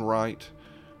in its own right,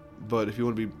 but if you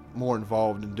want to be more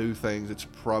involved and do things, it's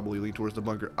probably lean towards the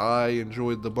bunker. I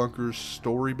enjoyed the bunker's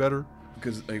story better.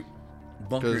 Because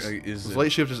Bunker is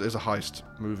Late Shift is a heist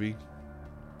movie,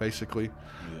 basically,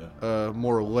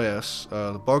 more or less.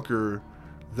 The Bunker,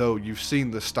 though, you've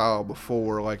seen the style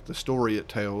before. Like the story it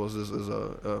tells is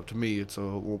to me, it's a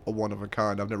one of a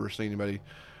kind. I've never seen anybody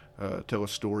tell a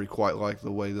story quite like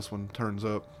the way this one turns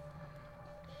up.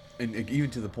 And even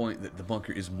to the point that the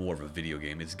Bunker is more of a video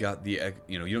game. It's got the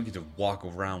you don't get to walk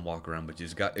around, but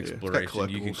it's got exploration. It's got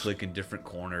you can click in different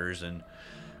corners and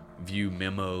view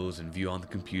memos and view on the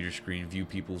computer screen, view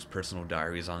people's personal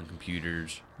diaries on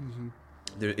computers. Mm-hmm.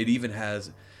 It even has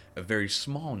a very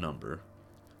small number,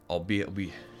 albeit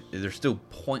they're still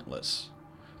pointless,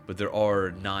 but there are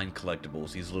 9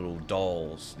 collectibles, these little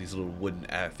dolls, these little wooden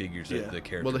figures that the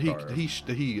character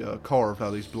he carved out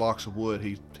of these blocks of wood.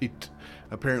 He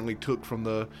apparently took from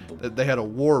they had a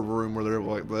war room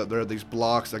where there are these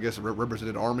blocks, I guess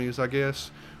represented armies, I guess.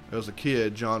 As a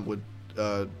kid, John would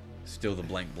steal the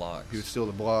blank blocks. He would steal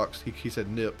the blocks. He said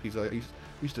nip. He's like, I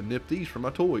used to nip these for my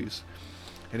toys.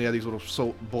 And he had these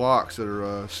little blocks that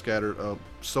are scattered,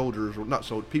 soldiers, or not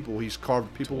soldiers, people. He's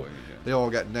carved people. Toy, yeah. They all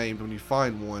got named. When you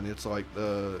find one, it's like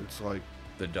the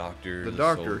doctor. The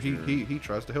doctor. Soldier. He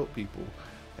tries to help people.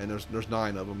 And there's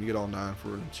 9 of them. You get all 9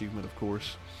 for an achievement, of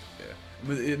course. Yeah.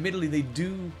 But admittedly, they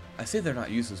do. I say they're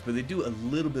not useless, but they do a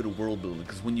little bit of world building,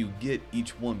 because when you get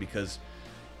each one, because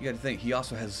you got to think, he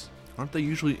also has. Aren't they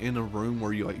usually in a room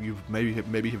where you've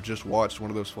maybe have just watched one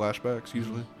of those flashbacks?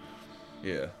 Usually.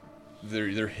 Yeah,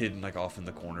 they're hidden like off in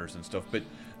the corners and stuff, but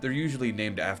they're usually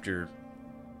named after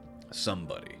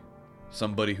somebody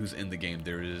who's in the game.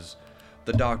 There is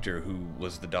the doctor, who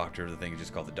was the doctor of the thing,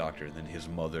 just called the doctor, and then his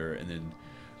mother, and then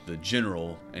the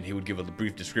general, and he would give a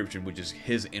brief description, which is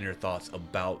his inner thoughts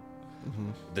about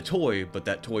the toy, but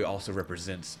that toy also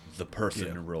represents the person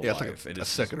in real life. It's like a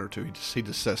second or two. He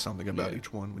just says something about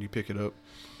each one when you pick it up.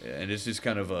 Yeah, and it's just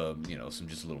kind of some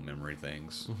just little memory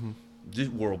things. Mm-hmm.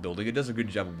 Just world building. It does a good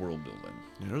job of world building.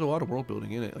 Yeah, there's a lot of world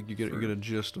building in it. Like you get a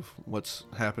gist of what's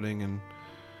happening, and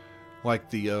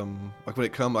like like when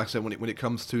it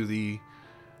comes to the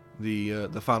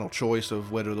final choice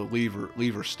of whether to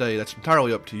leave or stay, that's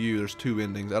entirely up to you. There's 2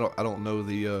 endings. I don't know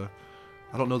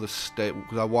the state,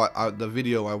 because the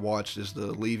video I watched is the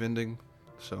leave ending,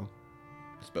 so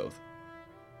it's both.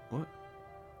 What?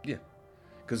 Yeah,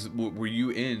 because where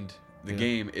you end the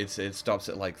game, it stops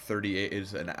at like 38.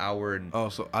 It's an hour and. Oh,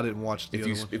 so I didn't watch the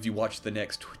other one. If you watch the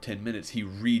next 10 minutes, he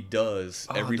redoes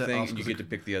everything, and you get to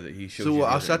pick the other. He shows. So you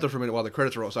I sat there for a minute while the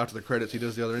credits were on. So after the credits, he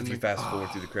does the other ending. If you fast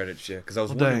forward through the credits, yeah, because I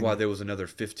was wondering why there was another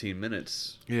 15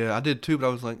 minutes. Yeah, I did too, but I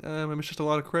was like, maybe it's just a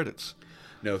lot of credits.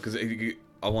 No, because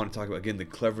I want to talk about, again, the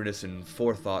cleverness and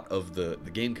forethought of the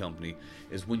game company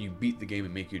is when you beat the game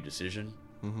and make your decision.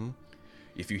 Mm-hmm.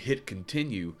 If you hit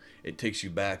continue, it takes you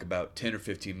back about 10 or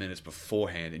 15 minutes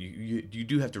beforehand, and you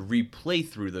do have to replay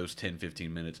through those 10,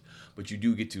 15 minutes, but you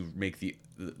do get to make the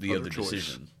other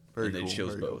decision. Very and cool. It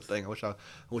shows very both. Cool. Dang, I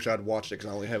wish I'd watched it, because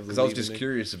I only have the. Because I was just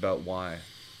curious about why.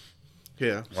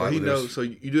 Yeah, so he knows. So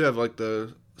you do have like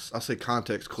I say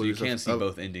context clues. So you can see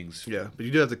both endings. Yeah, but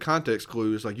you do have the context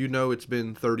clues. Like, it's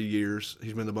been 30 years.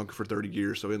 He's been in the bunker for 30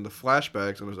 years. So in the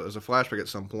flashbacks, and as a flashback at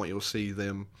some point, you'll see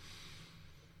them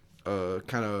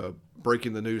kind of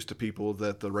breaking the news to people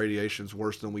that the radiation's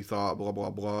worse than we thought, blah, blah,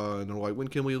 blah. And they're like, when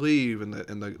can we leave? And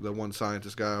the one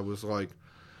scientist guy was like,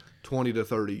 20 to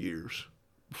 30 years.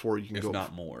 before you can if go.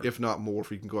 not more. If not more, if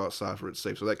you can go outside for it's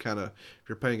safe. So that kind of, if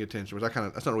you're paying attention, which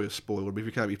that's not really a spoiler, but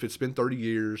if it's been 30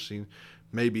 years,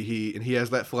 maybe he has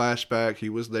that flashback, he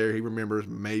was there, he remembers,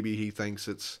 maybe he thinks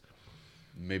it's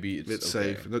okay.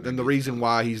 safe. And Maybe the reason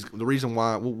why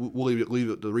we'll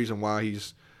leave it. The reason why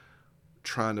he's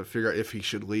trying to figure out if he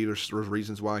should leave, there's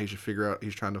reasons why he should figure out.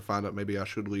 He's trying to find out maybe I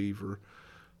should leave or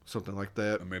something like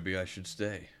that. Or maybe I should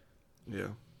stay. Yeah.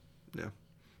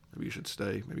 Maybe you should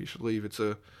stay. Maybe you should leave. It's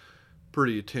a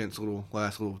pretty intense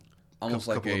last almost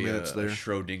couple like of minutes there. A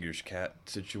Schrodinger's cat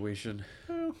situation.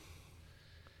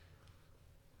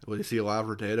 Well, is he alive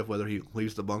or dead? Of whether he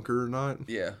leaves the bunker or not?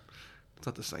 Yeah, it's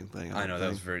not the same thing. I know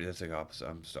that's like opposite.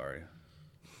 I'm sorry.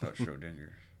 I thought Schrodinger.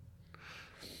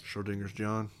 Schrodinger's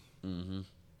John. Mm-hmm.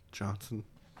 Johnson.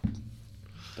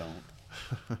 Don't.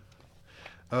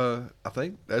 I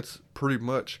think that's pretty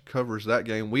much covers that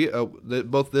game. We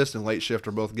both this and Late Shift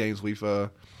are both games we've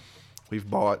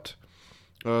bought.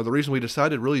 The reason we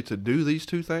decided really to do these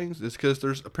two things is because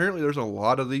there's a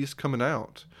lot of these coming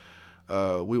out.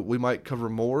 We might cover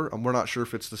more. We're not sure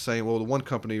if it's the same. Well, the one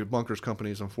company, Bunkers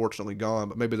Company, is unfortunately gone,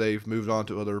 but maybe they've moved on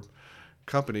to other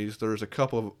companies. There's a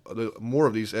couple of more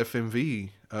of these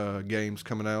FMV games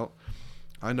coming out.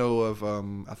 I know of.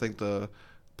 I think the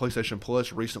PlayStation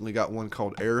Plus recently got one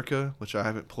called Erica, which I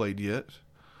haven't played yet.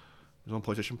 It's on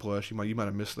PlayStation Plus. You might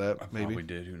have missed that. I maybe probably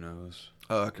did. Who knows?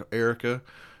 Erica.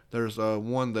 There's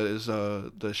one that is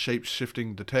the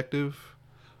shape-shifting detective.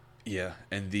 Yeah,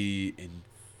 and the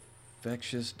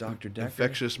infectious Dr. Decker.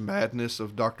 Infectious Madness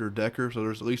of Dr. Decker. So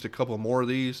there's at least a couple more of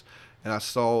these, and I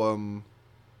saw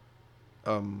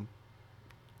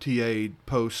TA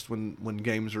post when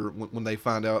games are when they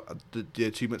find out the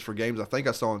achievements for games. I think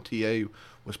I saw on TA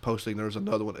was posting there's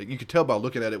another one. You could tell by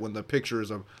looking at it when the picture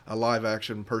is a live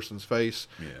action person's face.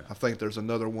 Yeah. I think there's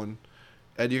another one.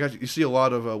 And you see a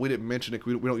lot of we didn't mention it.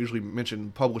 We don't usually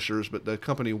mention publishers, but the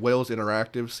company Wales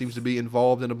Interactive seems to be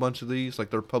involved in a bunch of these.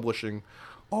 Like they're publishing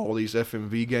all these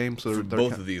FMV games. So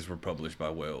both of these were published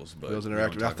by Wales, but Wales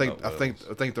Interactive.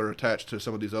 I think they're attached to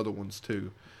some of these other ones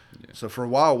too. Yeah. So for a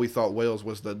while we thought Wales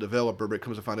was the developer, but it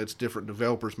comes to find it's different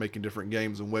developers making different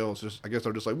games, and Wales I guess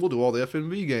they're just like, we'll do all the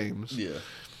FMV games. Yeah.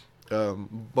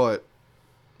 But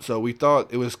so we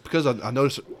thought it was because I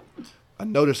noticed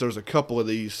there's a couple of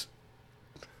these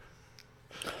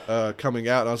coming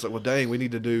out, and I was like, well, dang, we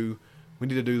need to do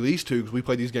these two because we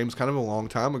played these games kind of a long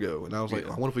time ago, and I was like, I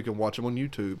wonder if we can watch them on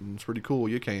YouTube, and it's pretty cool.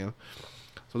 You can.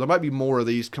 So there might be more of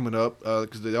these coming up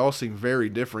because they all seem very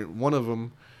different. One of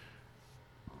them,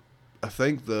 I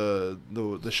think the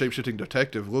shape-shifting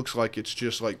detective looks like it's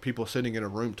just like people sitting in a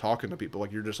room talking to people.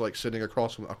 Like you're just like sitting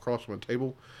across from a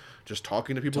table, just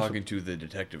talking to people. Talking to the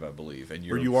detective, I believe, and I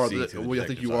think you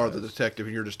are the detective,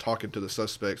 and you're just talking to the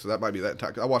suspect. So that might be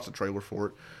that. I watched the trailer for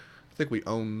it. I think we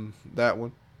own that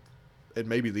one. It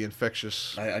may be the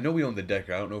infectious. I know we own the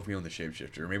Decker. I don't know if we own the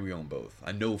Shapeshifter, or maybe we own both.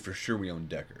 I know for sure we own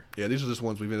Decker. Yeah, these are just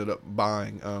ones we've ended up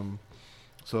buying.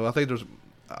 So I think there's.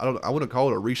 I wouldn't call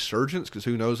it a resurgence because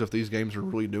who knows if these games are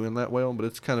really doing that well, but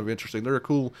it's kind of interesting. They're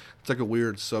it's like a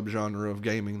weird subgenre of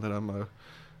gaming that I'm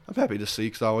happy to see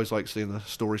because I always like seeing the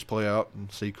stories play out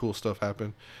and see cool stuff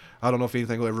happen. I don't know if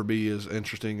anything will ever be as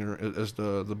interesting or as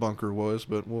the Bunker was,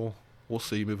 but we'll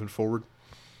see moving forward.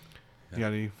 Yeah. You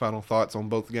got any final thoughts on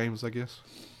both games, I guess?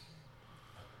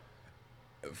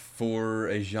 For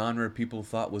a genre people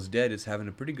thought was dead, it's having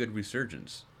a pretty good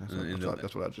resurgence.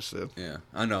 That's what I just said. Yeah,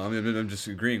 I know. I mean, I'm just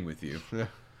agreeing with you. Yeah,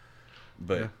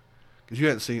 but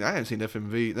because I hadn't seen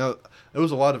FMV. Now there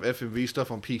was a lot of FMV stuff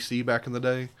on PC back in the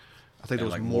day. I think there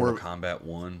was like more. Mortal Kombat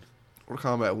 1.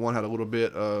 Mortal Kombat 1 had a little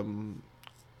bit.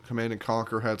 Command and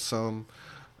Conquer had some.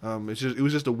 It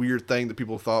was just a weird thing that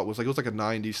people thought was like it was like a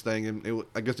 '90s thing, and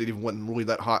I guess it even wasn't really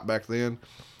that hot back then.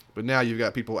 But now you've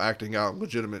got people acting out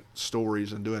legitimate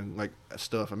stories and doing like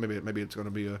stuff, and maybe it's going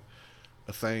to be a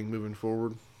thing moving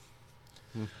forward.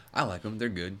 I like them; they're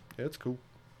good. Yeah, it's cool.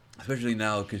 Especially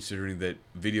now, considering that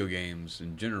video games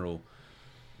in general,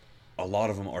 a lot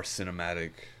of them are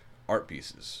cinematic art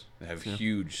pieces. They have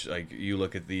huge, like you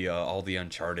look at the all the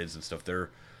Uncharted's and stuff.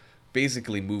 They're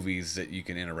basically movies that you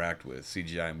can interact with,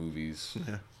 CGI movies.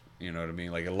 Yeah. You know what I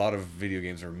mean? Like a lot of video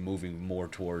games are moving more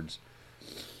towards,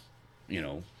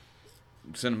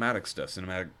 cinematic stuff,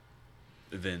 cinematic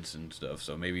events and stuff.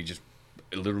 So maybe just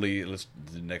literally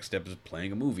the next step is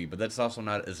playing a movie, but that's also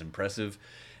not as impressive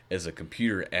as a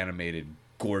computer animated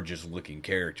gorgeous looking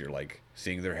character, like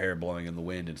seeing their hair blowing in the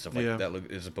wind and stuff like that,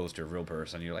 as opposed to a real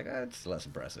person. You're like, it's less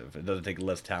impressive. It doesn't take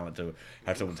less talent to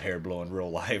have someone's hair blow in real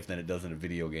life than it does in a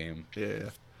video game. Yeah.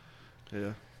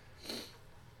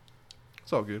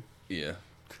 It's all good. Yeah.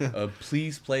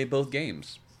 Please play both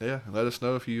games. Yeah, let us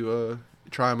know if you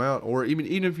try them out, or even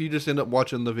if you just end up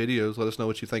watching the videos. Let us know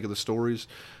what you think of the stories.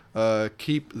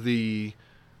 Keep the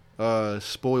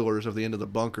spoilers of the end of the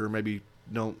bunker. Maybe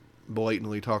don't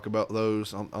blatantly talk about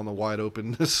those on the wide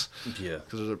openness. Yeah.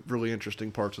 Because there's really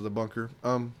interesting parts of the bunker.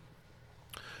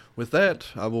 With that,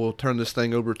 I will turn this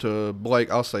thing over to Blake.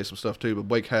 I'll say some stuff too, but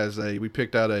Blake has we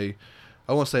picked out I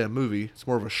won't say a movie. It's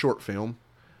more of a short film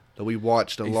that we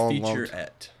watched a long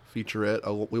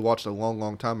featurette. We watched a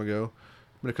long time ago.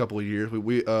 Been a couple of years.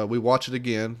 We watched it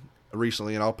again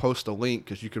recently, and I'll post a link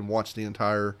because you can watch the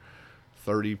entire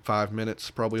 35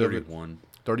 minutes probably 31. of it.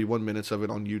 31 minutes of it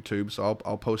on YouTube. So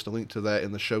I'll post a link to that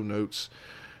in the show notes.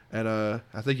 And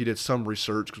I think you did some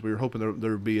research because we were hoping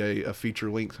there would be a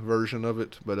feature-length version of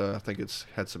it, but I think it's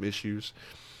had some issues.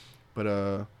 But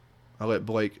I'll let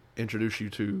Blake introduce you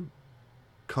to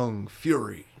Kung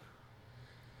Fury.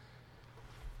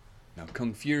 Now,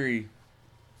 Kung Fury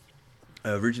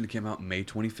originally came out in May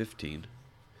 2015.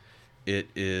 It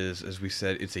is, as we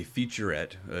said, it's a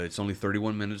featurette. It's only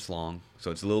 31 minutes long,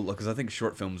 so it's a little, because I think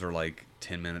short films are like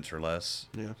 10 minutes or less.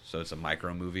 Yeah. So it's a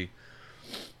micro movie.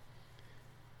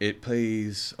 It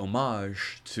pays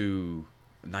homage to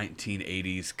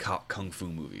 1980s cop kung fu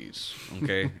movies.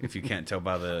 Okay, if you can't tell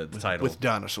by the title, with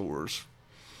dinosaurs,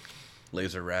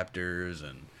 laser raptors,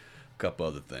 and a couple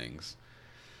other things.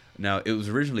 Now, it was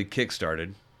originally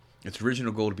kickstarted. Its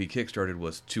original goal to be kickstarted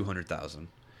was $200,000.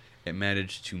 It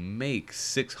managed to make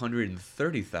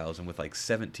 $630,000 with like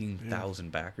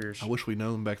 17,000 backers. I wish we'd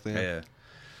known back then.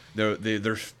 Yeah,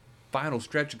 their final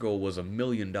stretch goal was $1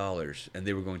 million, and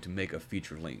they were going to make a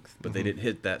feature length, but they didn't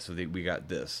hit that, so we got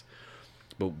this.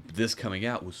 But this coming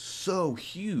out was so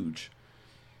huge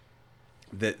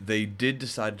that they did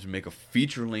decide to make a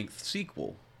feature length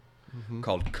sequel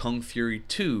called Kung Fury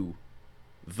 2,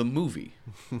 the movie.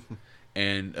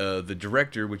 And the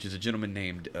director, which is a gentleman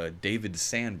named David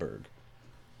Sandberg,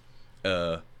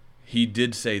 he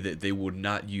did say that they would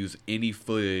not use any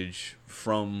footage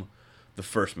from the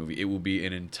first movie. It will be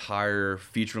an entire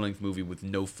feature-length movie with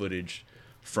no footage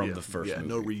from the first movie. Yeah,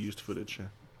 no reused footage. Yeah.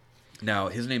 Now,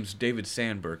 his name's David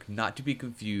Sandberg, not to be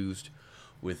confused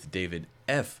with David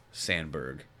F.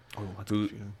 Sandberg,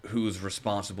 who is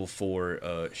responsible for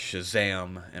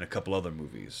Shazam and a couple other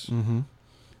movies.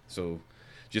 So,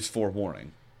 just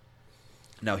forewarning.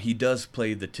 Now, he does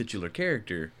play the titular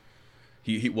character.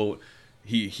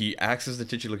 He acts as the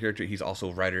titular character. He's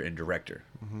also a writer and director.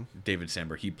 David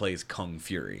Sandberg. He plays Kung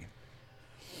Fury.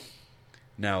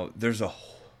 Now, there's a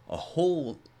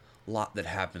whole lot that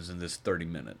happens in this 30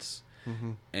 minutes.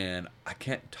 And I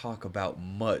can't talk about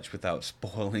much without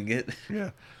spoiling it.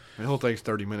 Yeah. The whole thing's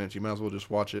 30 minutes. You might as well just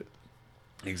watch it.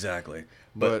 Exactly.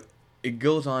 But it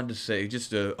goes on to say,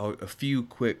 just a few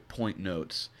quick point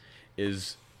notes,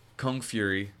 is Kung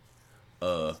Fury,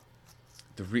 Kung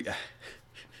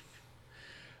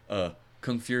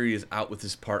Fury is out with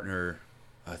his partner,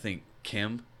 I think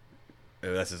Kim.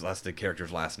 That's the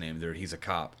character's last name. He's a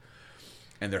cop,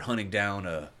 and they're hunting down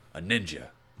a ninja,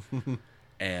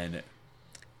 and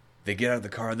they get out of the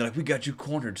car and they're like, "We got you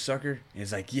cornered, sucker!" And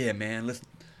he's like, "Yeah, man,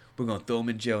 we're gonna throw him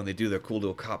in jail." And they do their cool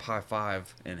little cop high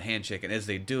five and handshake, and as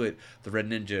they do it, the Red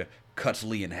Ninja cuts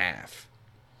Lee in half,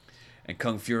 and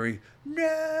Kung Fury,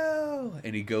 no,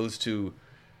 and he goes to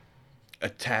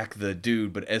attack the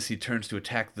dude, but as he turns to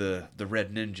attack the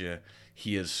Red Ninja,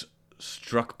 he is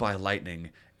struck by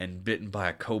lightning and bitten by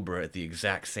a cobra at the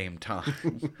exact same time.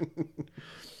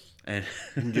 And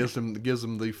gives him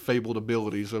the fabled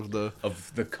abilities of the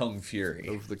Kung Fury.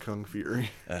 Of the Kung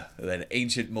Fury. That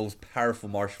ancient, most powerful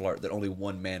martial art that only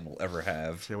one man will ever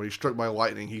have. Yeah, when he's struck by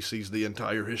lightning, he sees the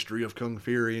entire history of Kung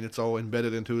Fury, and it's all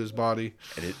embedded into his body.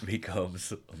 And it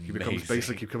becomes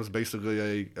amazing. He becomes basically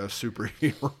a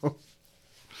superhero.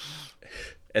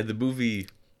 And the movie,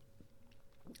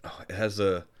 it has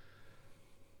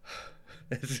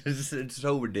it's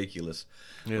so ridiculous.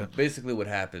 Yeah. But basically, what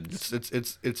happens?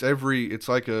 It's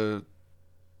like a.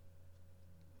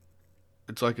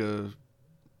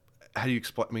 How do you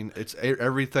explain? I mean, it's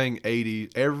everything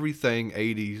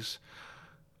 80s,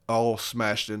 all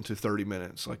smashed into 30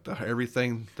 minutes. Like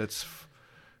everything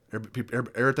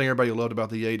everybody loved about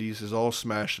the 80s is all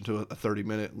smashed into a 30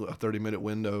 minute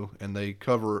window, and they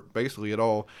cover basically it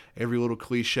all. Every little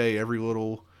cliche, every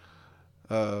little.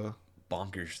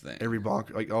 Bonkers thing.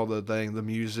 Like all the thing, the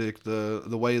music, the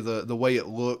way it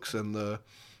looks, and the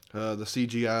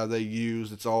CGI they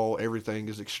use. Everything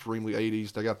is extremely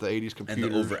 80s. They got the 80s computers.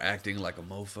 And the overacting like a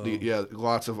mofo.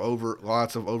 Lots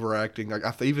of overacting. Like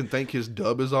I even think his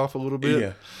dub is off a little bit.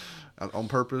 Yeah. On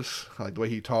purpose, like the way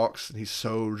he talks, and he's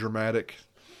so dramatic.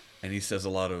 And he says a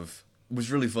lot of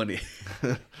was really funny.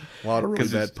 A lot of really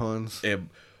 'Cause it's- bad puns.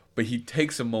 But he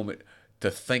takes a moment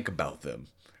to think about them,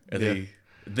 and Yeah.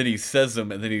 then he says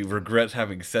them, and then he regrets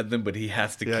having said them, but he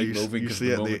has to Yeah, keep you, moving you because see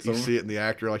the it. moment's You over. see it in the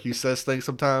actor. Like he says things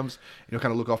sometimes. You know,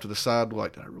 kind of look off to the side.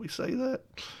 Like, did I really say that?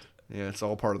 Yeah, it's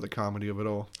all part of the comedy of it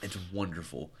all. It's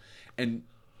wonderful, and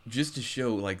just to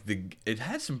show like it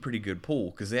had some pretty good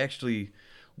pull because they actually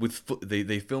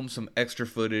they filmed some extra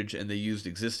footage and they used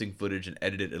existing footage and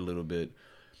edited it a little bit.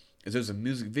 There's a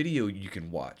music video you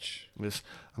can watch. Yes,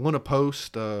 I'm gonna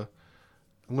post. I'm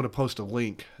gonna post a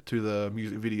link to the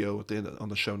music video at the end on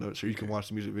the show notes, so you can watch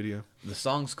the music video. The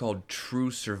song's called "True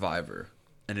Survivor,"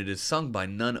 and it is sung by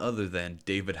none other than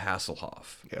David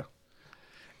Hasselhoff. Yeah,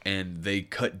 And they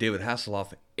cut David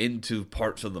Hasselhoff into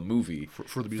parts of the movie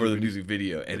for the music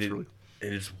video, and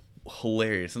it is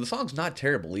hilarious. And the song's not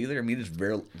terrible either. I mean, it's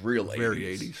real 80s. very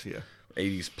 80s. Yeah,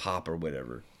 80s pop or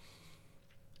whatever.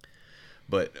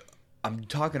 But I'm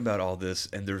talking about all this,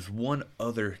 and there's one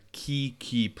other key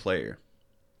player.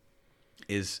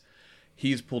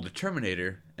 He's pulled a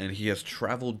Terminator, and he has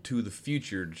traveled to the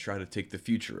future to try to take the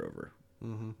future over.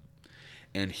 Mm-hmm.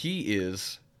 And he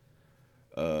is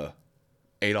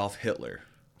Adolf Hitler,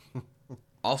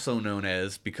 also known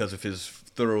as, because of his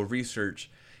thorough research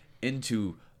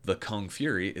into the Kung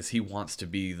Fury, is he wants to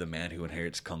be the man who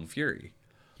inherits Kung Fury.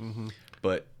 Mm-hmm.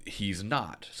 But he's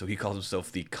not, so he calls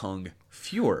himself the Kung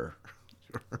Fuhrer.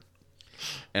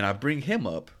 And I bring him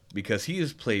up because he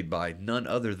is played by none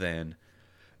other than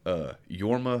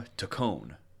Jorma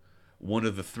Taccone, one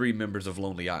of the 3 members of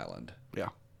Lonely Island. yeah.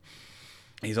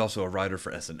 He's also a writer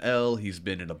for SNL. He's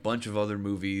been in a bunch of other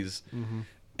movies,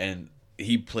 and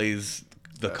he plays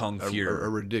the Kung Fuhrer. A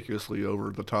ridiculously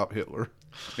over the top Hitler.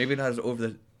 Maybe not as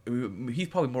over the. He's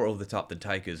probably more over the top than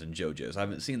Taika's and JoJo's. I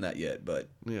haven't seen that yet, but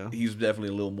Yeah. he's definitely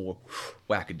a little more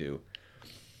wackadoo.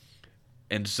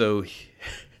 And so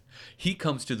he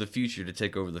comes to the future to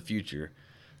take over the future.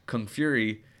 Kung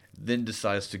Fury then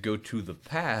decides to go to the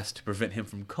past to prevent him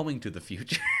from coming to the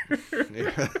future.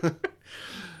 Yeah.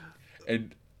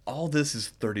 And all this is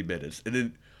 30 minutes. And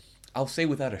then I'll say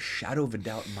without a shadow of a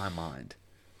doubt in my mind,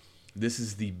 this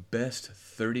is the best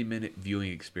 30-minute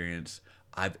viewing experience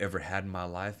I've ever had in my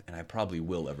life, and I probably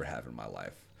will ever have in my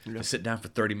life. Yeah. To sit down for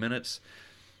 30 minutes,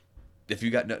 if you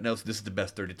got nothing else, this is the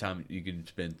best 30 time you can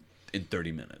spend in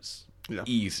 30 minutes. Yeah.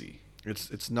 Easy. It's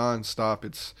nonstop.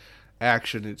 It's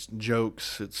action. It's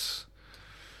jokes. It's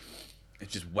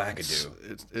just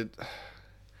wackadoo.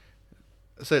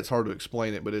 I say it's hard to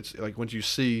explain it, but it's like once you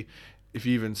see, if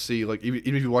you even see, like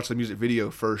even if you watch the music video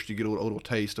first, you get a little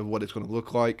taste of what it's going to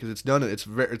look like because it's done. It's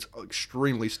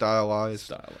extremely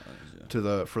stylized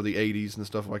Yeah. for the 80s and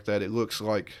stuff like that. It looks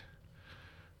like,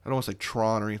 I don't want to say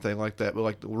Tron or anything like that, but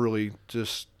like really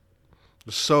just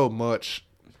so much.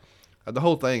 The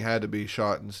whole thing had to be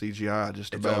shot in CGI.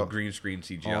 Just It's about all green screen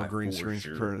CGI. all green for screen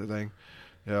sure. current thing.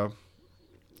 Yeah.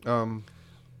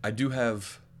 I do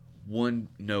have one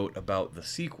note about the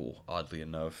sequel, oddly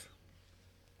enough,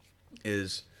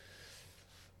 is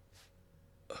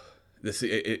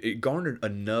it garnered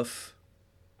enough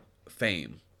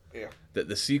fame that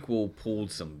the sequel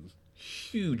pulled some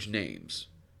huge names.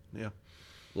 Yeah.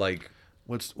 Like,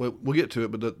 We'll get to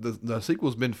it, but the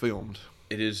sequel's been filmed.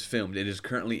 it is filmed. It is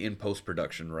currently in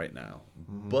post-production right now.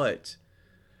 But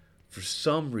for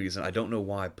some reason, I don't know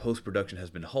why, post-production has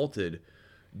been halted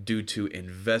due to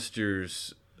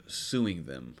investors suing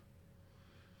them.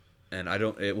 And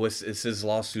it says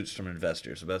lawsuits from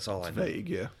investors, so that's all I know. Vague,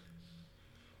 yeah.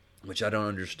 Which I don't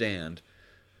understand,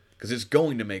 because it's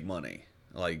going to make money.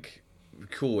 Like,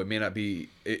 cool, it may not be...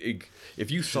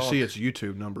 if you You saw... see its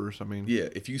YouTube numbers. I mean, Yeah,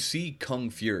 if you see Kung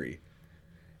Fury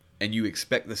and you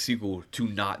expect the sequel to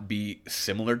not be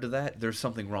similar to that, there's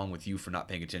something wrong with you for not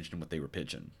paying attention to what they were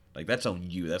pitching. Like, that's on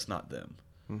you, that's not them.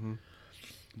 Mm-hmm.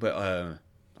 But,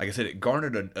 like I said, it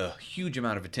garnered a huge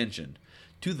amount of attention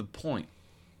to the point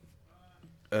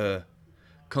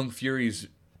Kung Fury's...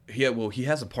 He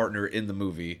has a partner in the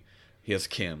movie. He has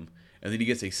Kim. And then he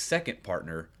gets a second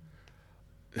partner,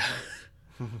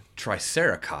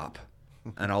 Triceracop.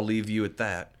 And I'll leave you at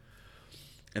that.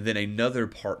 And then another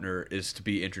partner is to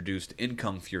be introduced in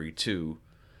Kung Fury 2.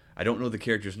 I don't know the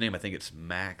character's name. I think it's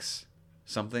Max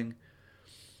something.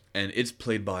 And it's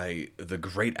played by the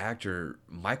great actor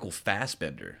Michael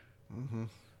Fassbender. Mm-hmm.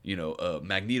 You know,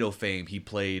 Magneto fame. He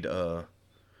played,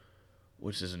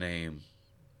 what's his name?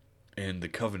 In the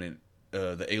Covenant,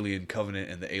 the Alien Covenant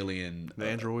and the Alien... the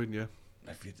android, yeah.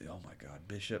 I forget oh my god,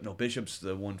 Bishop. No, Bishop's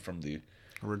the one from the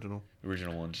Original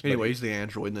ones. Anyway, he's the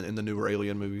android in the newer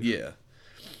Alien movies. Yeah.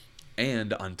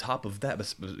 And on top of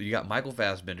that, you got Michael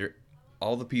Fassbender,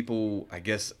 all the people, I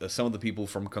guess, some of the people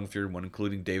from Kung Fury 1,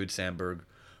 including David Sandberg,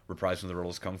 reprising the role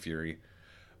as Kung Fury.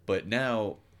 But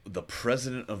now, the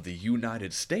president of the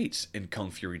United States in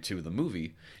Kung Fury 2, the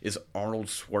movie, is Arnold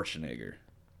Schwarzenegger.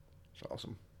 It's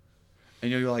awesome.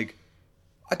 And you're like,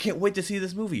 I can't wait to see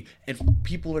this movie. And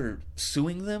people are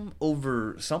suing them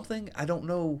over something? I don't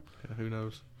know. Yeah, who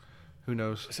knows? Who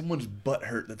knows? Someone's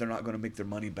butthurt that they're not going to make their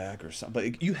money back or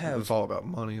something. But you have... It's all about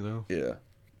money, though. Yeah.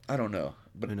 I don't know.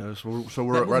 But who knows? So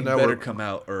we're that right now. Better come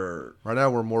out or right now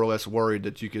we're more or less worried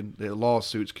that the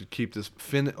lawsuits could keep this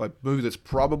movie that's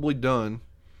probably done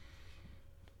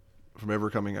from ever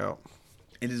coming out.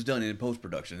 It is done in post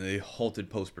production. They halted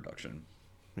post production.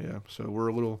 Yeah. So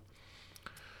we're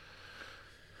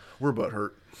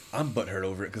butthurt. I'm butthurt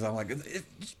over it because I'm like,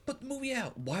 just put the movie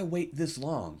out. Why wait this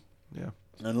long? Yeah.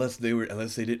 Unless they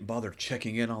didn't bother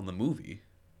checking in on the movie,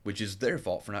 which is their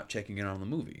fault for not checking in on the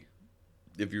movie.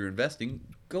 If you're investing,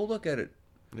 go look at it.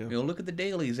 Yeah. Look at the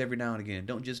dailies every now and again.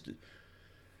 Don't just...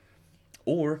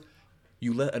 Or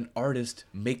you let an artist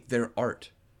make their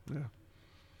art. Yeah.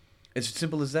 It's as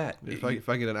simple as that. If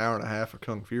I get an hour and a half of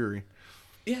Kung Fury.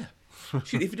 Yeah.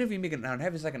 Shoot, if you don't even make it an hour and a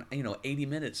half, it's like 80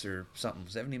 minutes or something,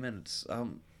 70 minutes.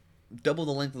 Double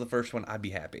the length of the first one, I'd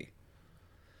be happy.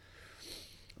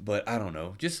 But I don't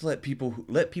know. Just let people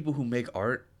who make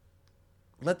art,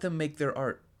 let them make their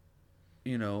art.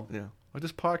 Yeah. Like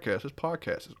this podcast. This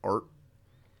podcast is art.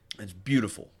 It's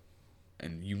beautiful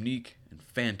and unique and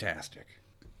fantastic.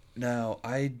 Now,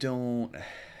 I don't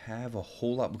have a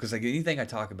whole lot because like anything I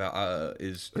talk about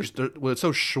is well, it's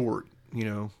so short.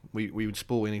 We would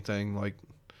spoil anything about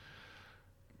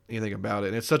it.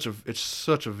 And it's such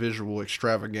a visual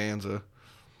extravaganza.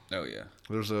 Oh yeah.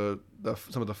 There's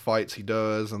some of the fights he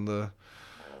does and the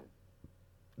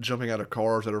jumping out of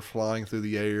cars that are flying through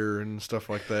the air and stuff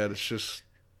like that. It's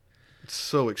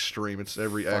so extreme. It's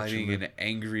every action. Fighting an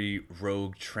angry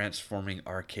rogue transforming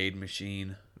arcade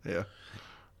machine. Yeah.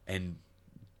 And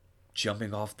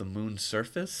jumping off the moon's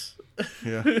surface.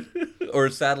 Yeah. Or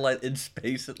a satellite in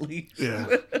space at least. Yeah.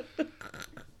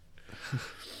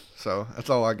 So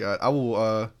that's all I got. I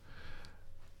will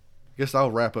guess I'll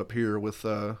wrap up here with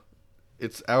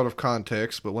it's out of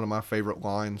context, but one of my favorite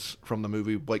lines from the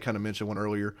movie. Blake kind of mentioned one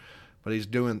earlier, but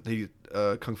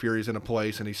Kung Fury's in a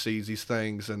place and he sees these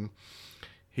things and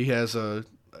he has a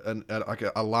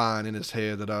line in his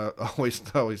head that I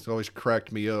always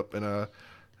cracked me up, and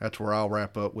that's where I'll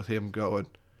wrap up with him going,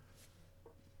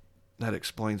 "That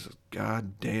explains the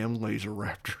goddamn laser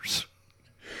raptors."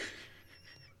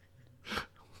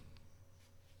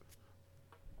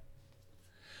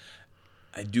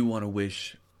 I do want to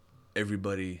wish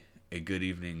everybody a good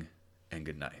evening and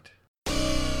good night.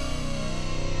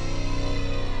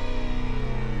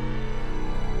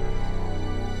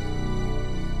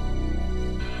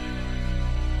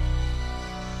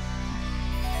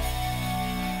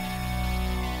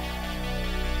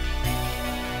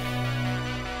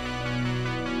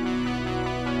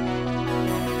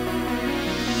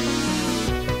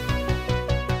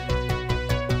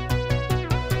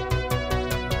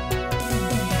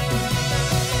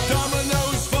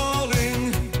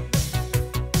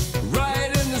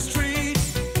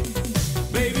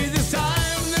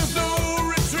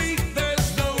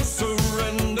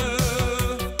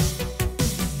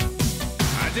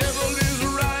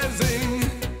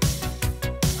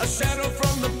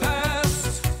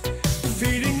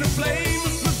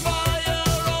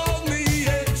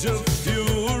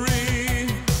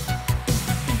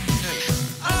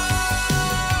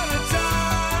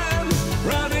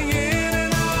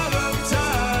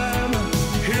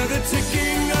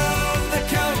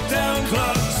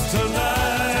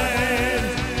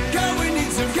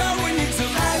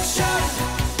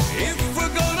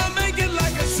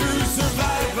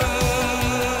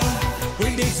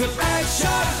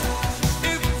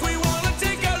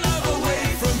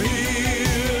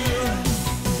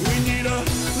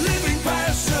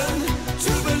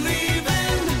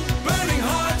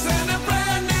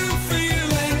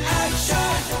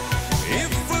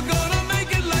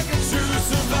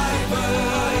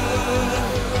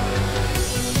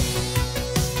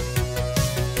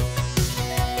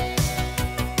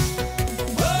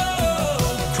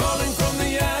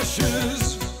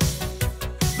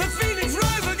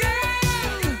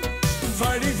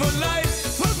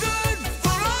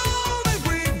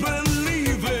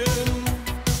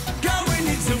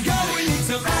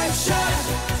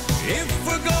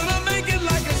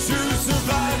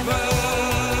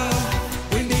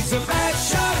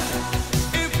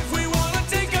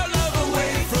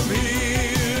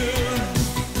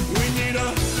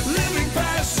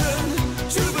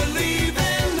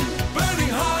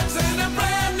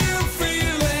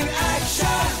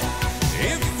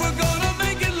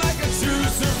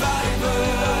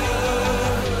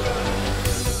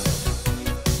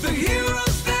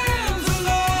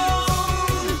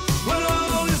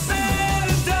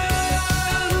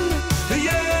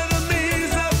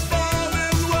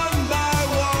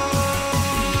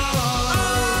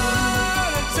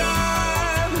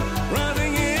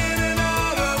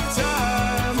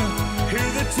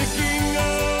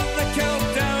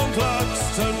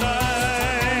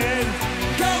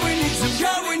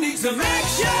 some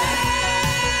action.